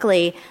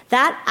ironically,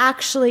 that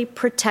actually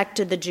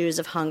protected the Jews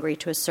of Hungary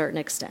to a certain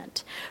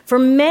extent. For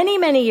many,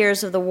 many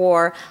years of the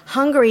war,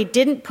 Hungary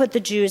didn't put the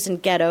Jews in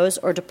ghettos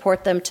or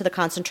deport them to the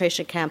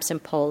concentration camps in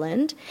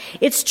Poland.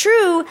 It's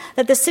true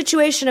that the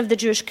situation of the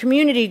Jewish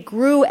community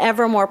grew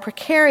ever more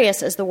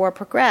precarious as the war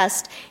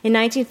progressed. In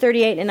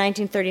 1938 and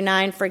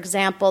 1939, for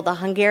example, the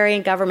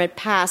Hungarian government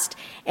passed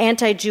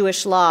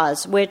anti-Jewish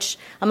laws, which,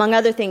 among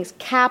other things,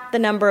 capped the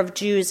number of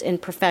Jews in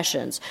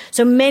professions.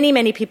 So many,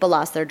 many people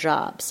lost their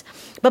jobs.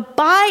 But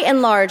by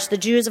and large, the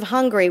Jews of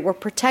Hungary were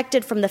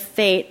protected from the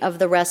fate of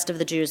the rest of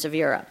the Jews of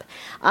Europe.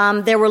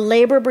 There were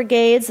labor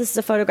brigades. This is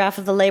a photograph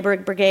of the labor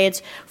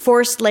brigades,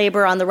 forced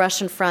labor on the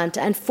Russian front,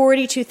 and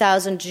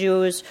 42,000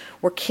 Jews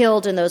were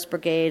killed in those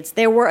brigades.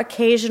 There were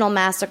occasional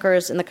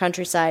massacres in the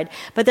countryside,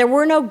 but there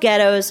were no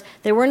ghettos,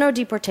 there were no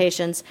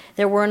deportations,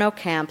 there were no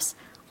camps.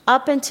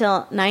 Up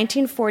until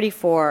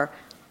 1944,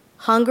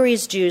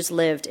 Hungary's Jews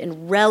lived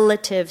in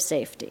relative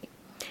safety.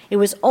 It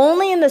was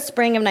only in the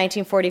spring of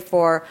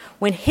 1944,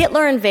 when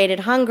Hitler invaded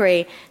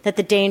Hungary, that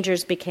the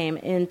dangers became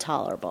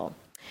intolerable.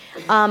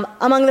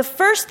 Among the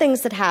first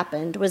things that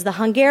happened was the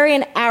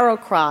Hungarian Arrow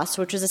Cross,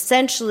 which was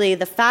essentially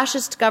the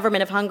fascist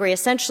government of Hungary,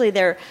 essentially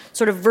their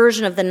sort of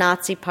version of the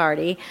Nazi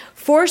Party,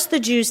 forced the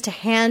Jews to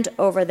hand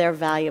over their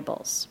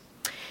valuables.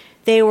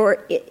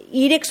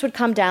 Edicts would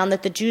come down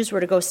that the Jews were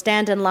to go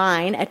stand in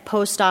line at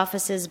post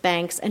offices,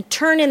 banks, and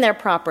turn in their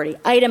property,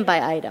 item by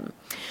item.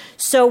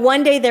 So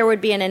one day there would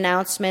be an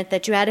announcement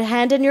that you had to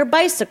hand in your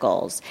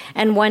bicycles,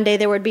 and one day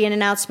there would be an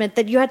announcement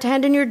that you had to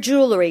hand in your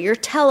jewelry, your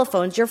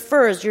telephones, your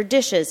furs, your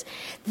dishes.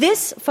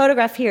 This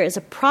photograph here is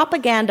a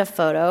propaganda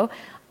photo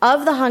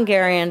of the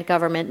Hungarian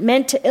government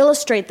meant to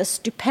illustrate the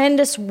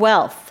stupendous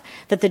wealth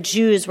that the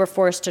Jews were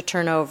forced to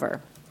turn over.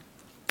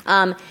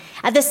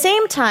 At the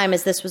same time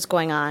as this was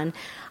going on,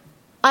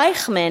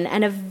 Eichmann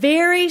and a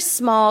very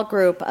small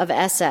group of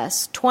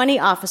SS, 20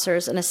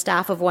 officers and a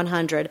staff of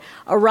 100,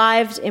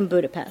 arrived in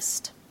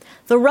Budapest.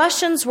 The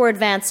Russians were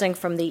advancing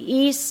from the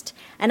east,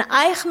 and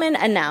Eichmann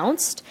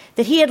announced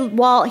that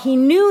while he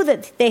knew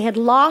that they had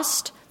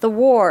lost the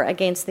war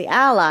against the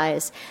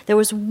Allies, there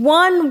was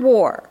one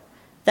war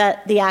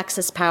that the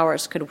Axis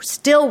powers could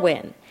still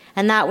win,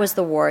 and that was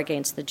the war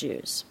against the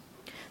Jews.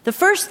 The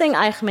first thing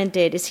Eichmann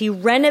did is he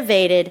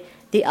renovated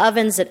the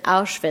ovens at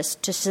Auschwitz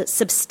to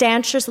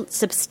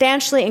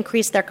substantially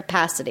increase their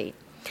capacity.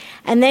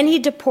 And then he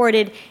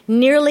deported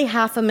nearly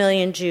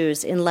 500,000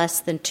 Jews in less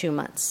than 2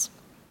 months.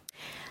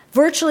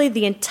 Virtually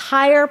the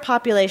entire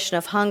population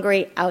of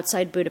Hungary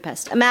outside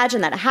Budapest. Imagine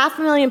that,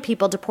 500,000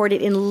 people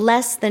deported in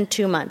less than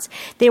 2 months.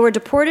 They were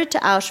deported to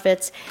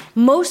Auschwitz.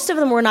 Most of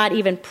them were not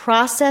even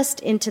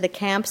processed into the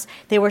camps.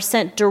 They were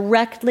sent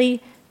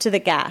directly to the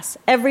gas.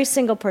 Every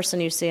single person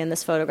you see in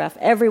this photograph,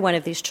 every one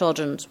of these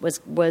children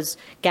was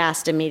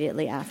gassed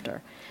immediately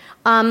after.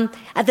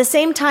 At the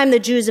same time, the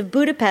Jews of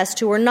Budapest,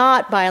 who were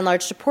not by and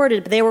large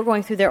deported, but they were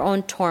going through their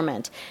own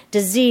torment,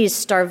 disease,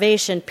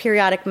 starvation,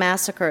 periodic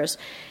massacres.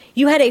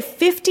 You had a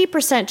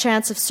 50%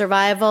 chance of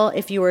survival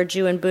if you were a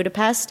Jew in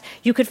Budapest.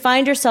 You could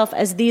find yourself,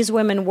 as these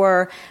women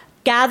were,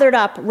 gathered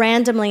up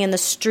randomly in the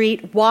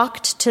street,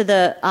 walked to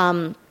the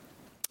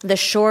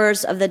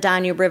shores of the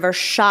Danube River,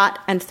 shot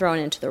and thrown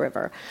into the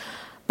river.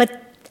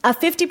 But a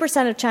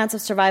 50% chance of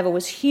survival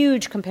was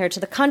huge compared to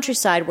the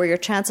countryside, where your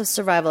chance of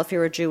survival if you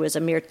were a Jew was a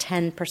mere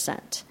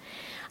 10%.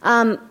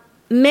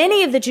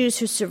 Many of the Jews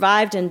who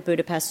survived in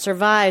Budapest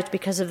survived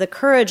because of the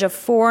courage of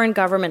foreign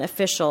government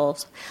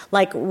officials,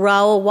 like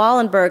Raoul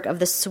Wallenberg of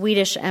the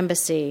Swedish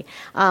embassy,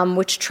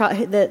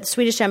 the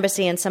Swedish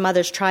embassy and some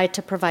others tried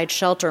to provide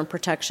shelter and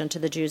protection to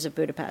the Jews of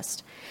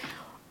Budapest.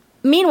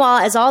 Meanwhile,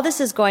 as all this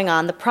is going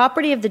on, the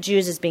property of the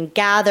Jews is being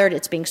gathered,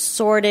 it's being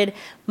sorted,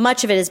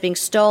 much of it is being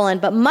stolen,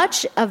 but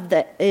much of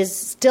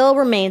still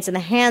remains in the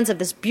hands of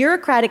this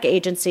bureaucratic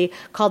agency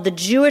called the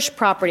Jewish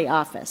Property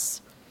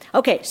Office.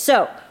 Okay,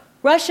 so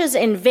Russia's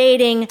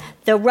invading,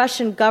 the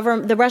Russian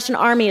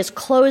army is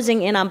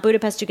closing in on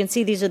Budapest. You can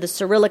see these are the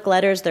Cyrillic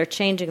letters, they're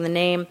changing the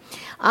name.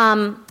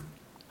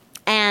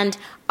 And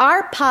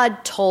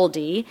Arpad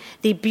Toldi,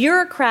 the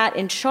bureaucrat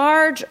in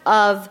charge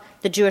of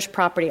the Jewish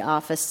Property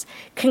Office,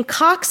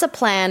 concocts a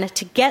plan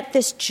to get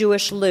this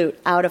Jewish loot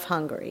out of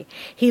Hungary.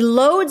 He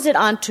loads it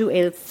onto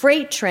a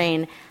freight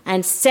train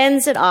and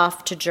sends it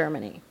off to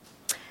Germany.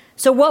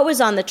 So what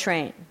was on the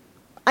train?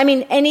 I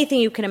mean, anything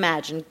you can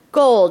imagine.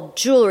 Gold,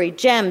 jewelry,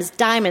 gems,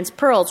 diamonds,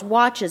 pearls,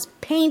 watches,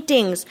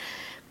 paintings,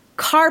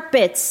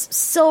 carpets,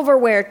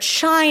 silverware,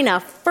 china,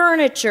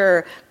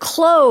 furniture,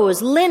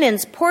 clothes,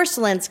 linens,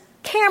 porcelains,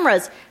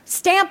 cameras,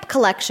 stamp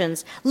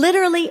collections,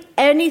 literally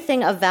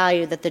anything of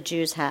value that the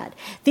Jews had.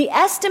 The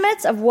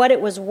estimates of what it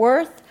was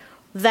worth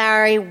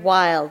vary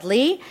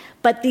wildly,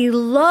 but the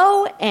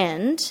low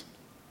end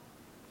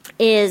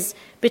is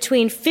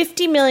between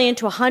 50 million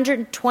to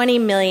 120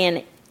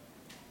 million,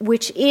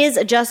 which is,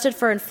 adjusted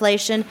for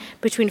inflation,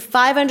 between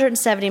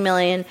 570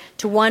 million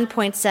to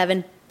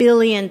 1.7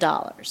 billion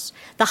dollars.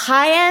 The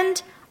high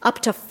end, up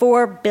to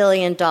 $4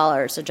 billion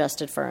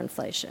adjusted for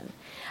inflation.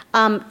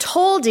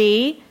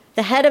 Toldi,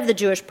 the head of the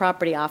Jewish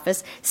Property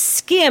Office,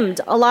 skimmed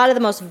a lot of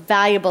the most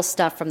valuable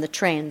stuff from the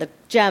train, the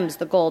gems,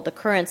 the gold, the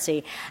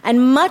currency,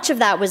 and much of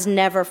that was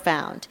never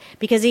found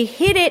because he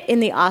hid it in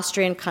the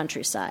Austrian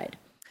countryside.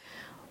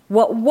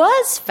 What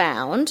was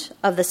found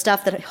of the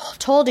stuff that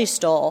Toldi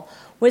stole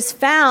was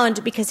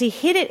found because he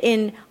hid it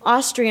in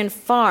Austrian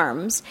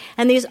farms,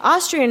 and these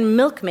Austrian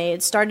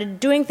milkmaids started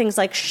doing things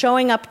like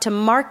showing up to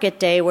market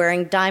day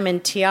wearing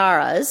diamond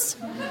tiaras.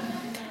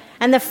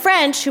 And the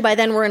French, who by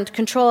then were in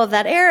control of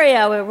that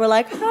area, were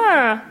like,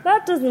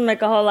 that doesn't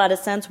make a whole lot of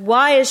sense.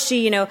 Why is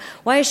she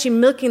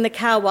milking the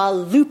cow while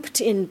looped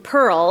in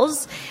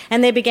pearls?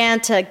 And they began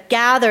to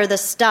gather the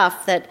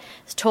stuff that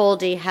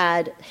Toldi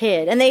had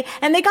hid. And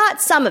they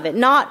got some of it,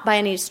 not by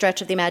any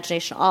stretch of the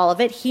imagination all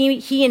of it.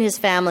 He and his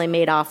family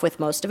made off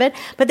with most of it,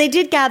 but they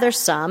did gather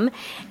some.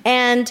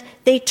 And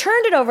they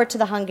turned it over to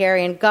the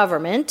Hungarian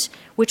government,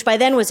 which by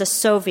then was a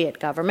Soviet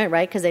government,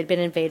 right, because they'd been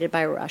invaded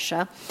by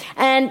Russia.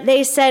 And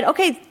they said,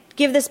 okay,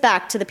 give this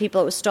back to the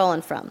people it was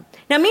stolen from.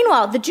 Now,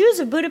 meanwhile, the Jews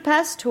of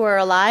Budapest who are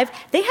alive,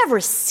 they have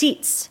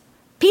receipts,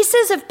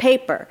 pieces of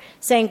paper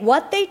saying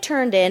what they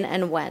turned in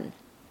and when.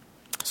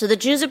 So the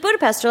Jews of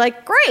Budapest are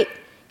like, great,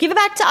 give it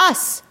back to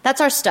us.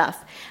 That's our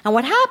stuff. And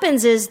what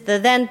happens is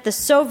then the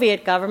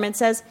Soviet government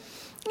says,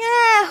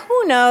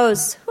 who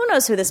knows? Who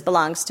knows who this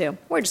belongs to?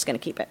 We're just going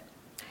to keep it.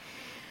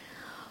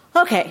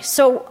 Okay,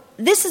 so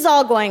this is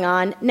all going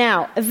on.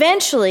 Now,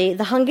 eventually,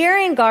 the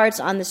Hungarian guards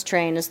on this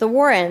train, as the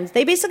war ends,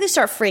 they basically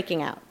start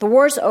freaking out. The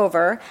war's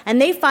over, and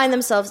they find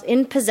themselves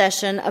in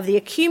possession of the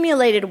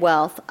accumulated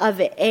wealth of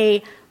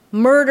a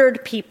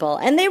murdered people.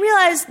 And they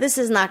realize this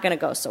is not going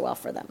to go so well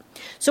for them.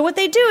 So what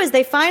they do is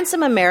they find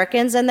some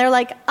Americans, and they're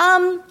like,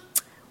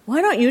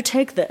 why don't you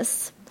take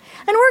this?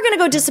 And we're going to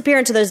go disappear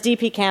into those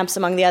DP camps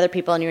among the other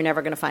people, and you're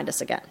never going to find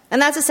us again.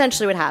 And that's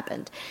essentially what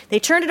happened. They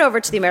turned it over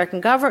to the American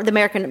government, the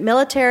American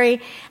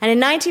military, and in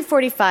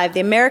 1945,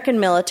 the American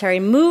military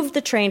moved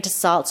the train to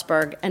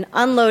Salzburg and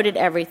unloaded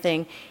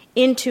everything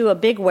into a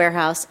big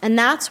warehouse, and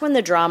that's when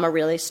the drama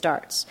really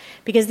starts.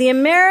 Because the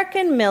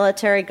American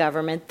military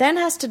government then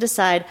has to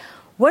decide,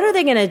 what are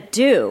they going to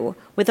do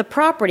with the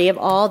property of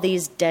all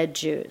these dead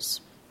Jews?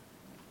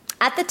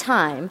 At the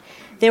time,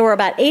 there were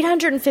about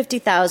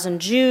 850,000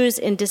 Jews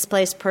in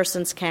displaced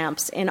persons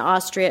camps in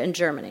Austria and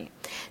Germany.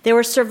 There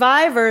were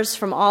survivors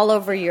from all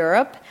over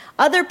Europe,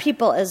 other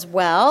people as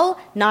well,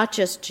 not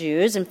just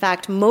Jews, in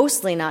fact,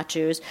 mostly not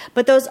Jews,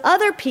 but those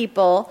other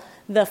people,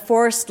 the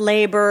forced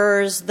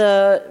laborers,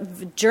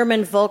 the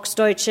German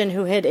Volksdeutschen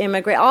who had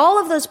immigrated, all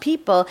of those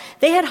people,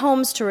 they had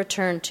homes to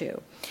return to.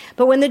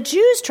 But when the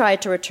Jews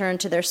tried to return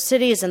to their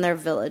cities and their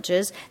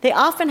villages, they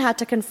often had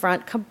to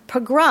confront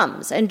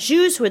pogroms, and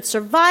Jews who had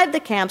survived the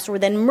camps were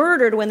then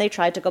murdered when they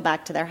tried to go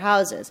back to their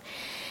houses.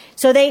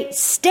 So they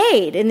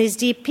stayed in these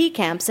DP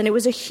camps, and it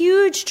was a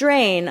huge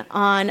drain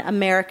on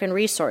American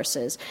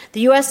resources.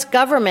 The U.S.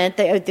 government,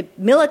 the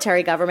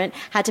military government,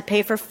 had to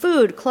pay for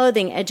food,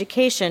 clothing,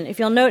 education. If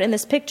you'll note in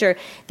this picture,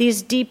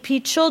 these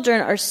DP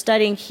children are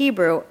studying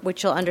Hebrew,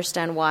 which you'll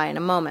understand why in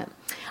a moment.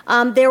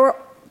 There were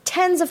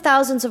tens of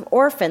thousands of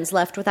orphans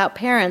left without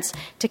parents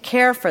to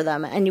care for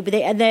them. And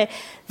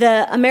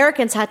the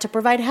Americans had to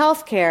provide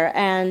health care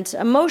and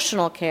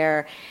emotional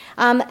care.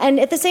 And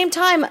at the same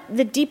time,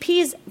 the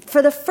DPs,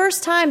 for the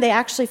first time, they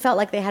actually felt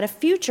like they had a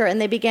future, and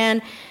they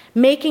began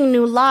making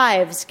new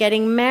lives,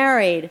 getting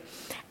married.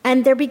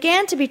 And there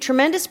began to be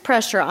tremendous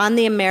pressure on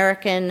the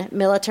American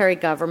military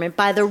government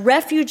by the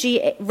refugee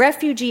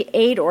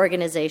aid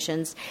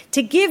organizations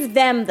to give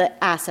them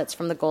the assets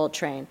from the gold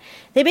train.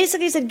 They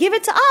basically said, give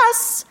it to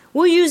us.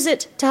 We'll use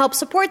it to help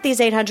support these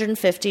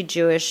 850,000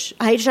 Jewish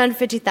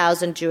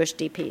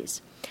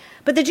DPs.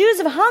 But the Jews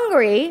of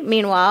Hungary,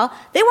 meanwhile,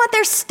 they want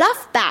their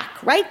stuff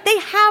back, right? They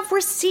have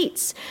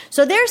receipts.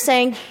 So they're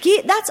saying,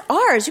 that's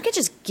ours. You can't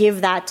just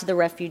give that to the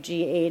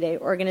refugee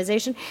aid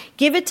organization.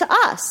 Give it to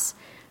us.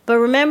 But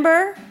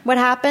remember what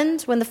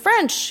happened when the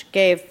French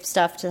gave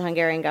stuff to the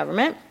Hungarian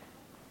government?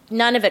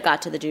 None of it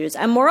got to the Jews.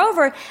 And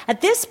moreover, at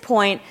this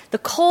point, the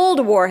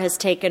Cold War has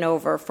taken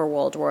over for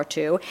World War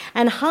II,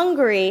 and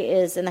Hungary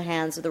is in the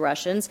hands of the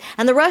Russians,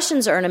 and the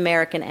Russians are an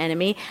American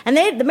enemy, and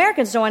the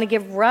Americans don't want to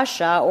give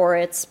Russia or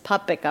its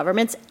puppet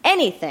governments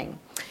anything.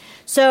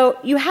 So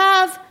you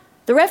have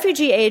the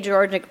refugee aid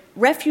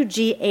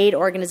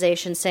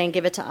organization saying,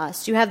 give it to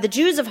us. You have the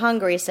Jews of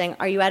Hungary saying,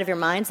 are you out of your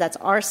minds? That's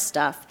our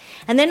stuff.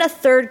 And then a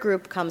third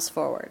group comes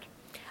forward.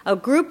 A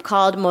group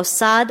called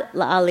Mossad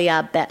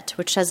La'aliyah Bet,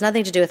 which has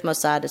nothing to do with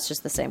Mossad, it's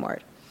just the same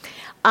word.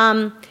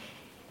 At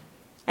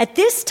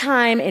this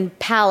time in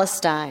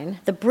Palestine,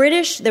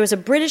 there was a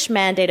British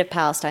mandate of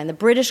Palestine. The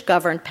British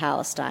governed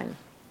Palestine.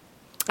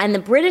 And the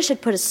British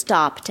had put a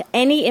stop to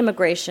any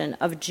immigration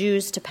of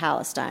Jews to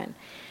Palestine.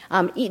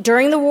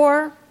 During the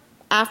war,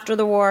 after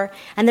the war,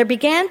 and there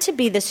began to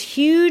be this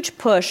huge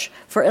push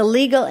for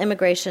illegal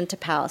immigration to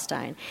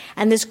Palestine.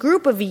 And this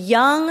group of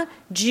young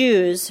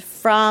Jews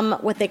from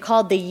what they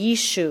called the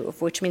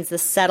Yishuv, which means the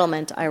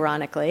settlement,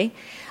 ironically,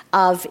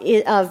 of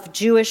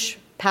Jewish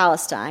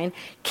Palestine,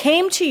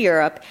 came to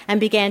Europe and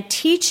began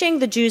teaching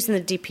the Jews in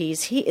the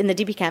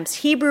DP camps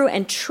Hebrew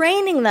and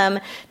training them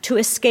to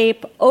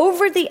escape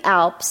over the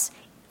Alps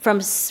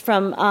from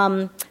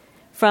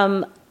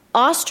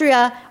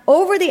Austria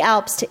over the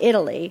Alps to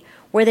Italy,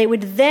 where they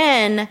would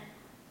then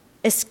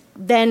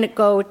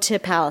go to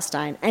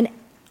Palestine. And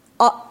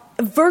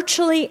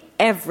virtually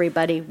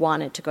everybody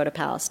wanted to go to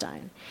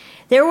Palestine.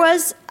 There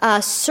was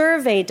a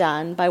survey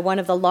done by one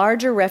of the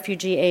larger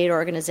refugee aid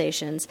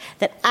organizations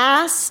that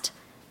asked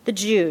the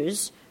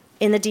Jews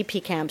in the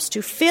DP camps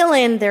to fill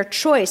in their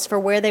choice for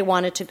where they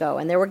wanted to go.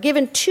 And they were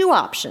given two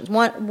options,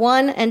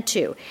 one and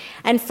two.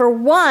 And for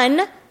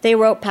one, they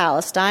wrote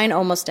Palestine,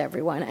 almost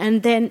everyone.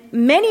 And then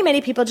many,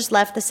 many people just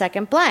left the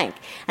second blank.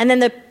 And then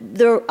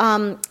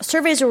the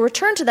surveys were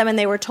returned to them, and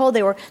they were told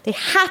they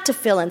had to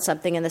fill in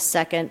something in the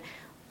second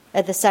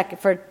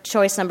for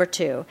choice number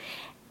two.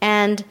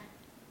 And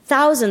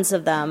thousands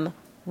of them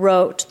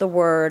wrote the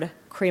word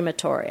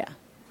crematoria.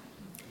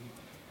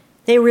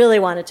 They really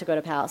wanted to go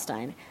to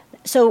Palestine.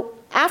 So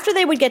after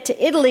they would get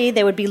to Italy,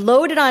 they would be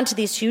loaded onto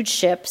these huge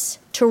ships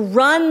to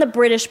run the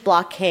British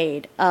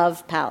blockade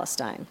of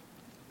Palestine.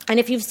 And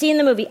if you've seen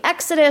the movie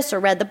Exodus or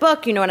read the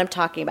book, you know what I'm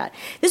talking about.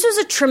 This was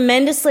a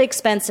tremendously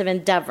expensive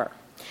endeavor.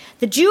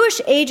 The Jewish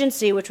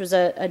Agency, which was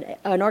an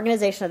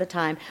organization at the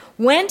time,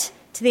 went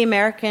to the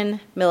American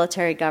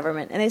military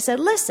government, and they said,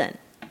 listen,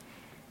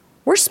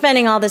 we're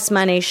spending all this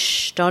money,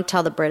 don't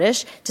tell the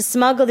British, to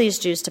smuggle these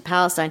Jews to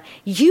Palestine.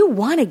 You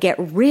want to get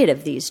rid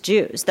of these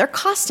Jews. They're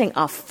costing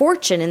a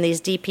fortune in these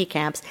DP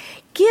camps.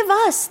 Give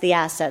us the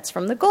assets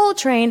from the gold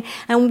train,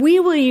 and we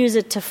will use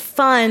it to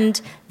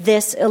fund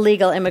this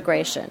illegal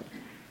immigration.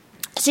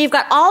 So you've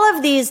got all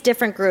of these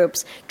different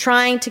groups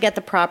trying to get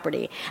the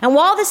property. And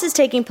while this is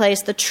taking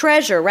place, the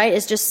treasure, right,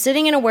 is just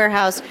sitting in a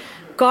warehouse,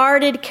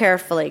 guarded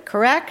carefully,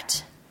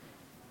 correct?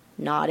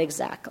 Not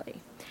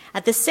exactly.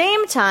 At the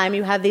same time,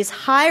 you have these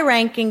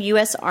high-ranking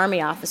U.S.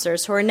 Army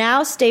officers who are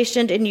now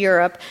stationed in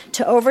Europe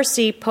to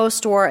oversee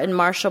post-war and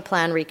Marshall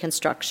Plan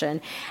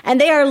reconstruction.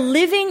 And they are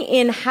living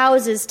in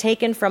houses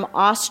taken from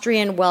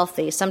Austrian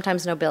wealthy,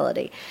 sometimes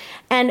nobility.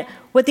 And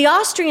what the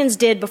Austrians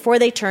did before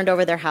they turned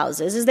over their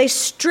houses is they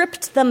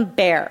stripped them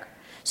bare.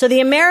 So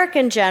the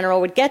American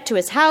general would get to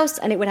his house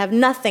and it would have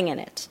nothing in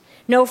it.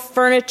 No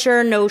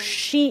furniture, no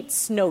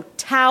sheets, no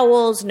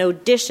towels, no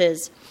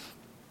dishes.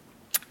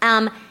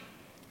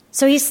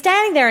 So he's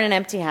standing there in an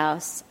empty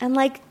house, and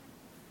like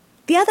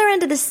the other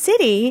end of the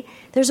city,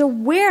 there's a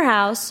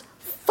warehouse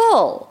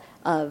full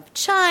of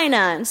china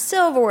and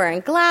silverware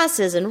and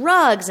glasses and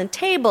rugs and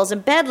tables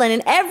and bed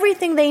linen,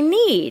 everything they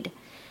need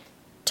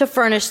to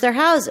furnish their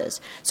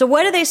houses. So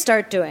what do they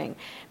start doing?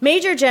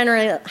 Major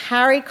General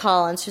Harry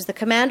Collins, who's the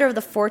commander of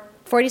the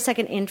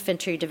 42nd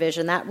Infantry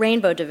Division, that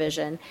Rainbow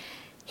Division,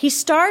 he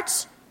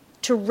starts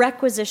to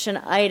requisition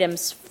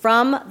items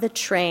from the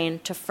train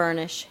to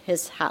furnish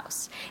his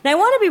house. And I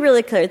want to be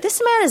really clear,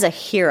 this man is a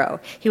hero.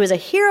 He was a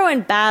hero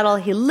in battle.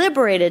 He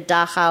liberated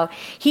Dachau.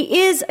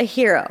 He is a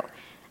hero.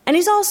 And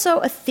he's also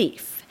a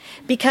thief,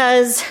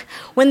 because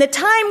when the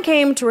time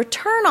came to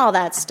return all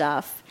that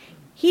stuff,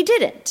 he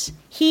didn't.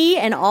 He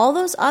and all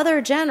those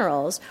other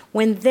generals,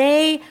 when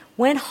they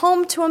went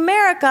home to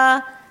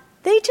America,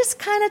 they just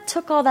kind of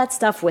took all that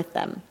stuff with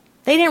them.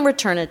 They didn't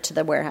return it to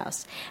the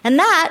warehouse. And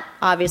that,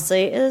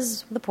 obviously,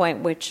 is the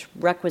point which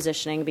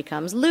requisitioning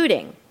becomes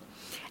looting.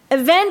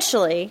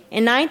 Eventually,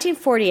 in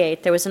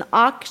 1948, there was an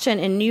auction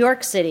in New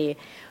York City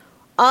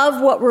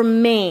of what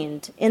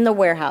remained in the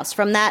warehouse,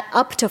 from that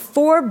up to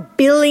 $4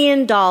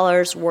 billion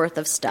worth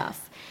of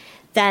stuff.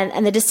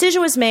 And the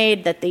decision was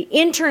made that the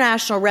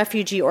International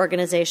Refugee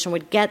Organization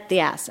would get the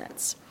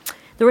assets.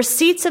 The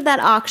receipts of that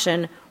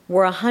auction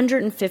were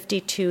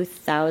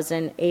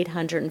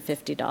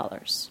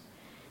 $152,850.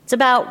 It's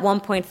about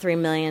 $1.3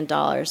 million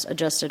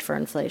adjusted for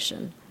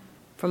inflation.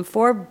 From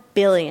 $4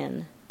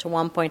 billion to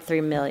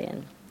 $1.3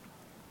 million.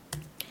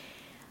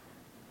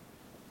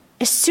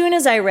 As soon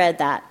as I read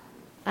that,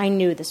 I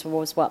knew this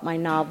was what my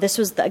novel. This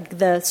was going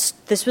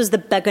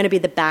to be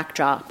the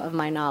backdrop of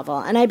my novel,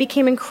 and I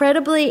became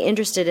incredibly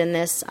interested in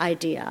this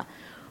idea.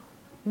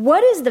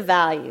 What is the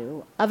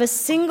value of a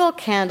single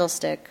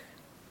candlestick,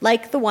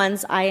 like the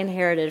ones I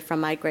inherited from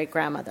my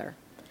great-grandmother?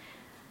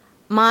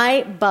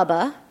 My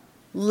Bubba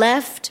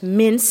left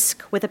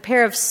Minsk with a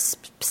pair of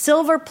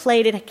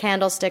silver-plated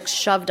candlesticks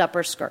shoved up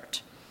her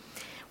skirt.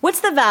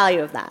 What's the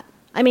value of that?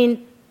 I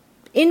mean,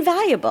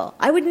 invaluable.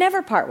 I would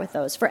never part with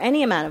those for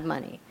any amount of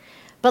money.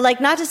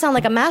 But not to sound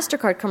like a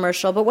MasterCard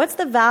commercial, but what's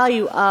the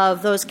value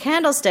of those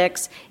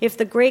candlesticks if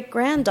the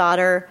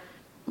great-granddaughter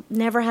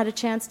never had a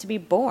chance to be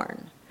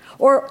born?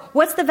 Or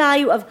what's the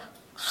value of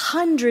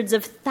hundreds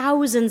of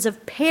thousands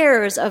of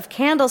pairs of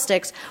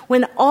candlesticks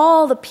when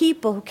all the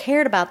people who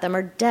cared about them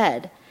are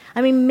dead?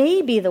 I mean,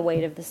 maybe the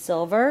weight of the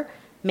silver,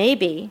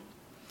 maybe.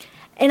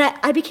 And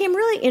I became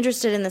really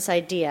interested in this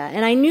idea,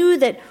 and I knew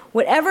that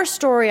whatever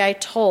story I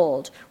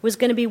told was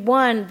going to be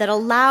one that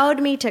allowed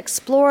me to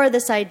explore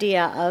this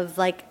idea of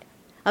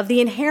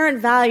the inherent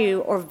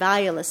value or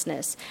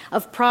valuelessness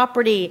of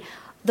property,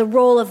 the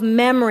role of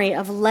memory,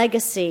 of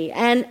legacy,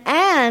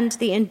 and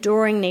the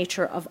enduring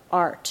nature of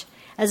art,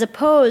 as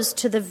opposed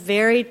to the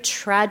very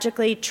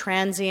tragically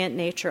transient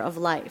nature of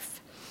life.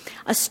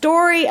 A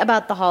story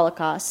about the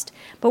Holocaust,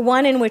 but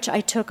one in which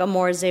I took a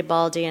more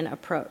Zebaldian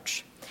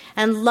approach.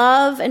 And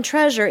Love and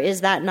Treasure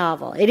is that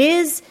novel. It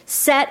is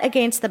set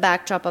against the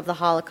backdrop of the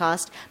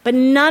Holocaust, but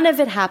none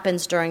of it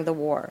happens during the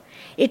war.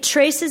 It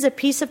traces a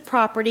piece of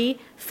property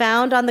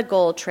found on the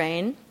gold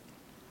train.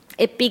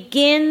 It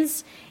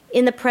begins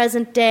in the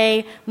present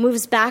day,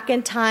 moves back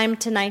in time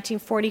to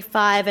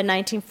 1945 and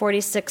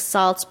 1946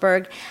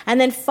 Salzburg, and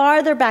then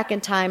farther back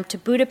in time to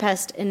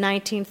Budapest in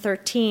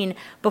 1913,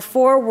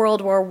 before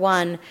World War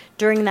I,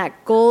 during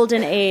that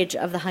golden age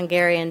of the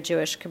Hungarian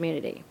Jewish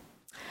community.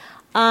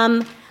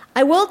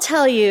 I will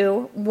tell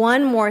you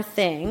one more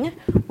thing,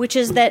 which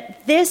is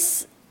that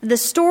the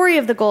story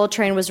of the gold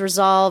train was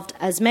resolved,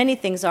 as many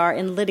things are,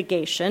 in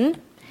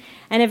litigation,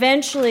 and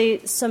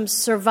eventually some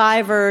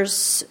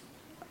survivors,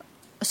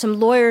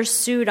 some lawyers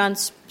sued on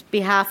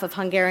behalf of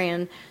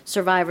Hungarian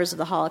survivors of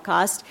the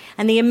Holocaust,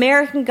 and the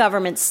American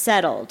government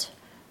settled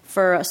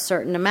for a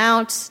certain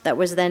amount that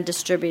was then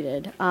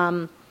distributed.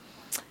 I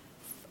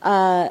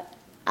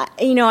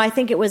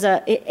think it was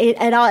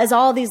as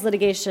all these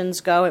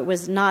litigations go, it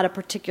was not a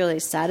particularly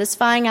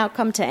satisfying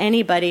outcome to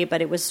anybody,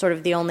 but it was sort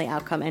of the only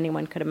outcome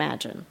anyone could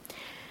imagine.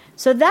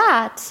 So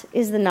that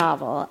is the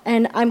novel,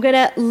 and I'm going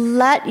to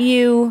let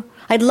you.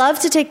 I'd love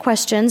to take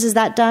questions. Is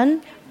that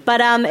done? But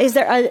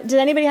did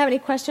anybody have any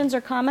questions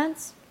or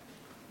comments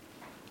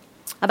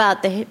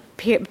about the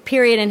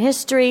period in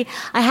history?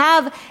 I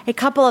have a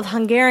couple of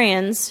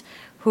Hungarians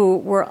who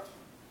were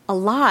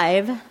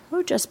alive,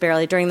 just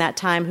barely during that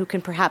time, who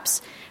can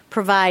perhaps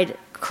provide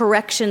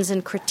corrections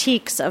and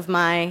critiques of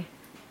my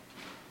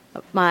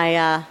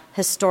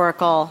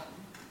historical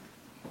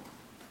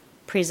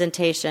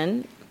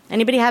presentation.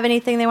 Anybody have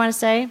anything they want to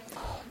say?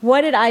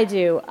 What did I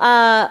do?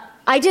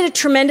 I did a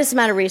tremendous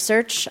amount of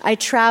research. I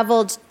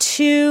traveled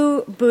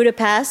to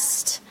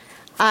Budapest.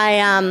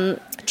 I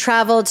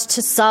traveled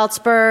to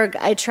Salzburg.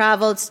 I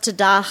traveled to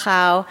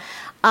Dachau.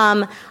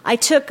 I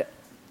took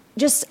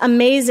just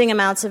amazing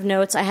amounts of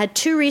notes. I had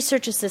 2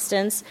 research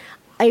assistants,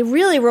 a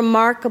really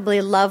remarkably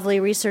lovely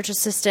research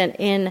assistant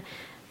in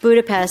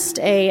Budapest,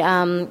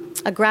 a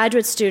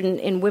graduate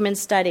student in women's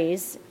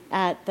studies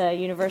at the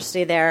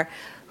university there,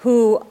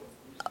 who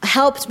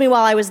helped me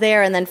while I was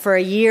there, and then for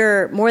a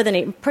year, more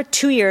than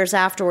 2 years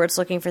afterwards,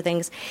 looking for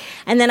things.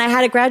 And then I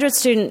had a graduate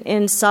student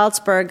in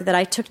Salzburg that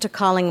I took to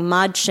calling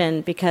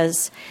Madchen,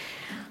 because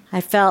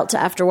I felt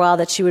after a while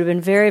that she would have been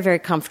very, very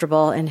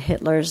comfortable in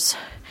Hitler's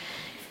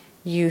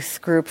youth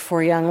group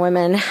for young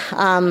women.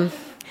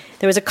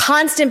 There was a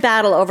constant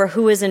battle over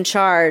who was in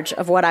charge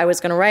of what I was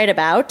going to write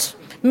about,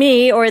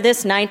 me or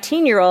this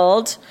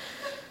 19-year-old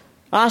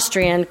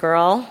Austrian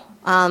girl.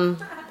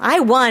 I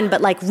won,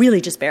 but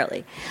really just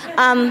barely.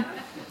 I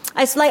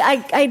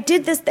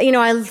did this,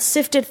 I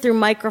sifted through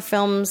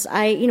microfilms.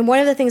 One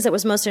of the things that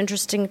was most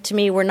interesting to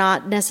me were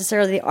not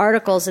necessarily the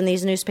articles in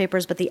these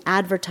newspapers, but the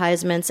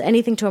advertisements,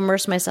 anything to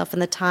immerse myself in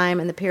the time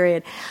and the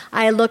period.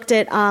 I looked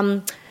at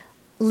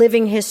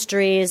living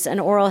histories and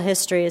oral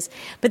histories.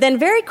 But then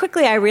very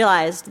quickly I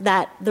realized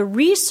that the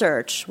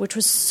research, which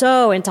was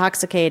so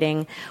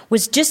intoxicating,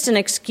 was just an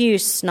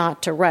excuse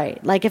not to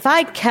write. If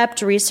I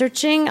kept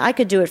researching, I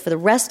could do it for the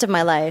rest of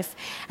my life,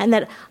 and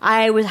that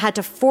I had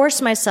to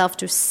force myself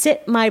to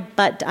sit my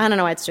butt. I don't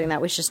know why it's doing that.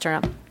 We should just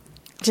turn up.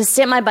 To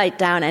sit my butt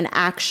down and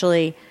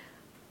actually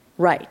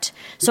write.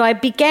 So I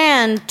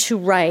began to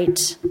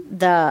write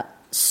the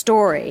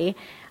story,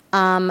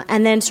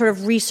 and then sort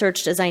of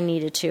researched as I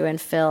needed to and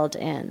filled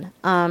in.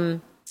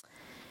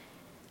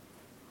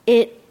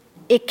 It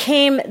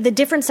the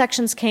different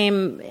sections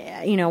came,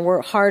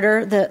 were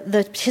harder.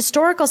 The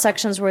historical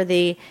sections were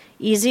the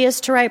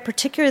easiest to write,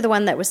 particularly the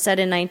one that was set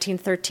in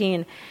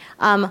 1913.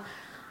 I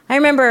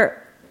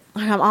remember,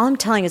 all I'm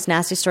telling is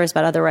nasty stories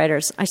about other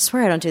writers. I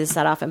swear I don't do this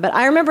that often. But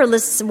I remember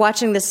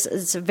watching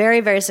this very,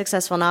 very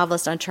successful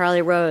novelist on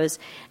Charlie Rose,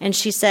 and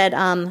she said,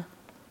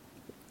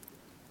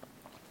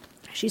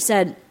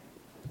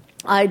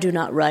 "I do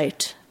not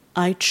write,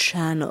 I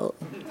channel."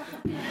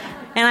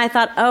 And I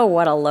thought, oh,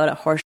 what a load of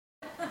horse.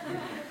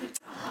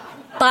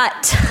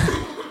 But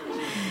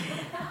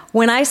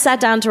when I sat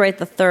down to write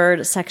the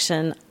third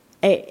section,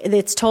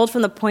 it's told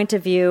from the point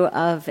of view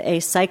of a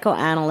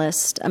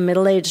psychoanalyst, a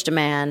middle-aged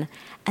man,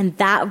 and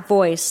that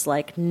voice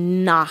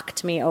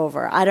knocked me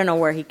over. I don't know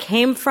where he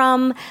came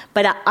from,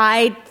 but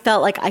I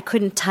felt like I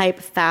couldn't type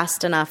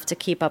fast enough to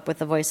keep up with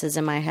the voices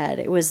in my head.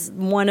 It was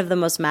one of the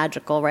most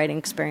magical writing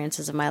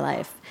experiences of my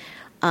life,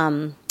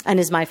 and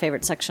is my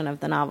favorite section of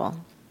the novel.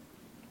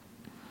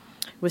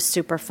 It was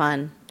super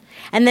fun.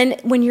 And then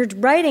when you're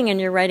writing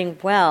and you're writing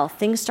well,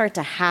 things start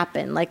to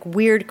happen, like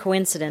weird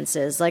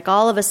coincidences. Like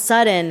all of a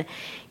sudden,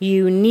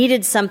 you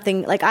needed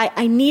something. Like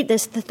I need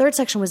this. The third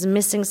section was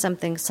missing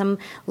something, some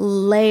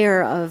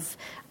layer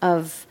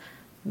of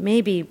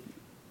maybe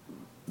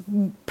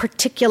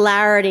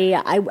particularity.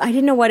 I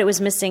didn't know what it was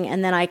missing.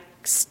 And then I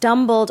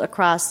stumbled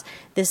across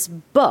this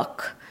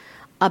book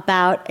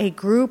about a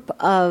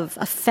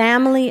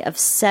family of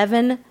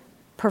 7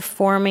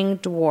 performing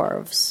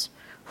dwarves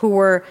who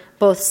were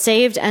both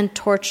saved and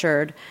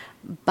tortured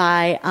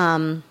by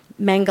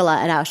Mengele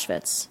at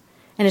Auschwitz.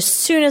 And as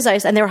soon as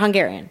and they were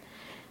Hungarian.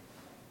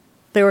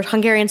 They were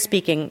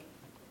Hungarian-speaking,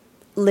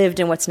 lived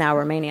in what's now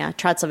Romania,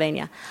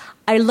 Transylvania.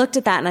 I looked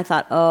at that and I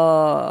thought,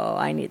 oh,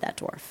 I need that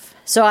dwarf.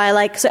 So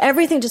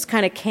everything just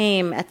kind of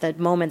came at the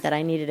moment that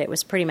I needed it. It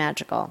was pretty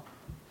magical.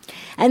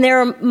 And there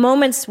are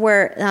moments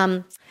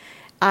where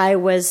I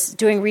was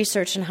doing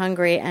research in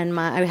Hungary, and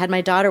I had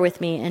my daughter with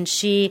me, and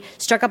she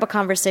struck up a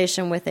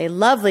conversation with a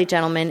lovely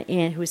gentleman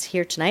who's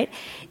here tonight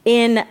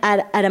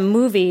at a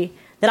movie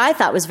that I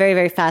thought was very,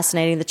 very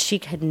fascinating, that she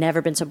had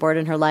never been so bored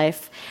in her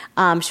life.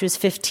 She was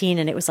 15,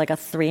 and it was like a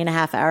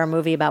 3.5-hour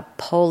movie about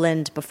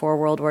Poland before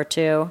World War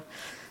II.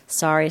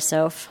 Sorry,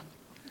 Soph.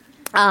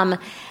 And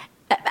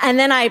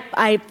then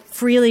I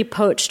freely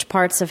poached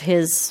parts of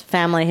his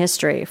family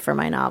history for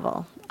my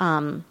novel.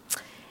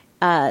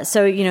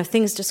 So,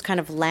 things just kind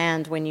of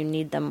land when you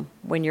need them,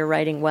 when you're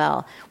writing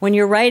well. When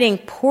you're writing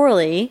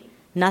poorly,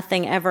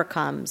 nothing ever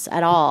comes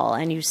at all,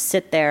 and you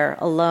sit there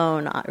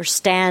alone or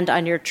stand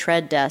on your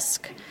tread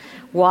desk,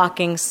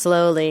 walking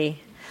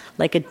slowly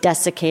like a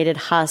desiccated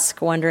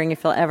husk, wondering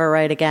if you'll ever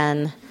write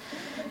again.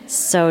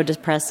 So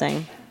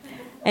depressing.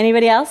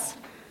 Anybody else?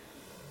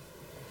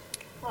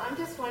 Well, I'm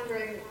just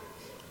wondering,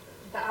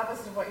 the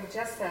opposite of what you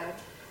just said,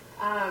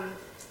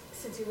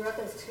 since you wrote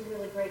those 2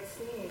 really great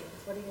scenes,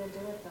 what are you going to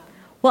do with them?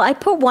 Well, I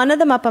put one of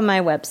them up on my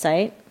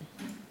website,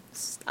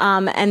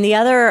 and the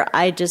other,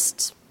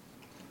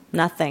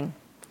 nothing.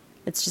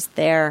 It's just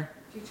there.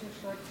 Future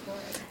short story.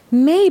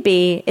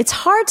 Maybe. It's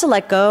hard to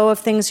let go of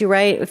things you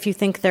write if you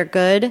think they're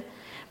good,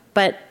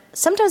 but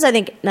sometimes I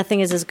think nothing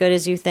is as good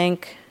as you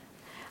think.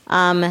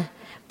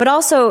 But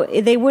also,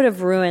 they would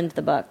have ruined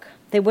the book.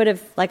 They would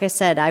have, like I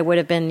said, I would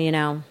have been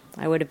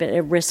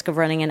at risk of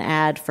running an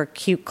ad for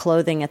cute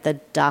clothing at the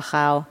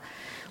Dachau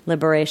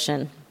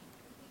liberation.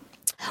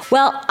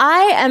 Well,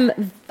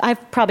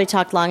 I've probably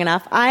talked long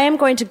enough. I am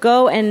going to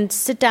go and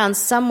sit down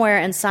somewhere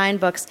and sign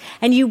books.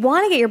 And you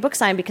want to get your book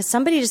signed because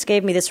somebody just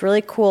gave me this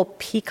really cool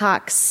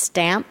peacock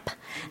stamp.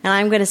 And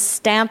I'm going to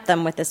stamp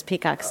them with this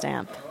peacock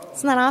stamp.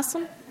 Isn't that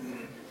awesome?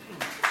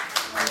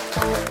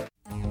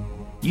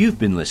 You've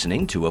been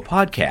listening to a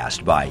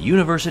podcast by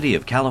University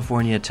of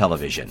California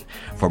Television.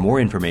 For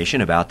more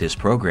information about this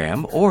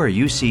program or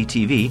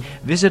UCTV,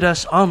 visit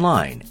us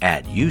online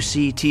at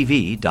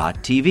uctv.tv.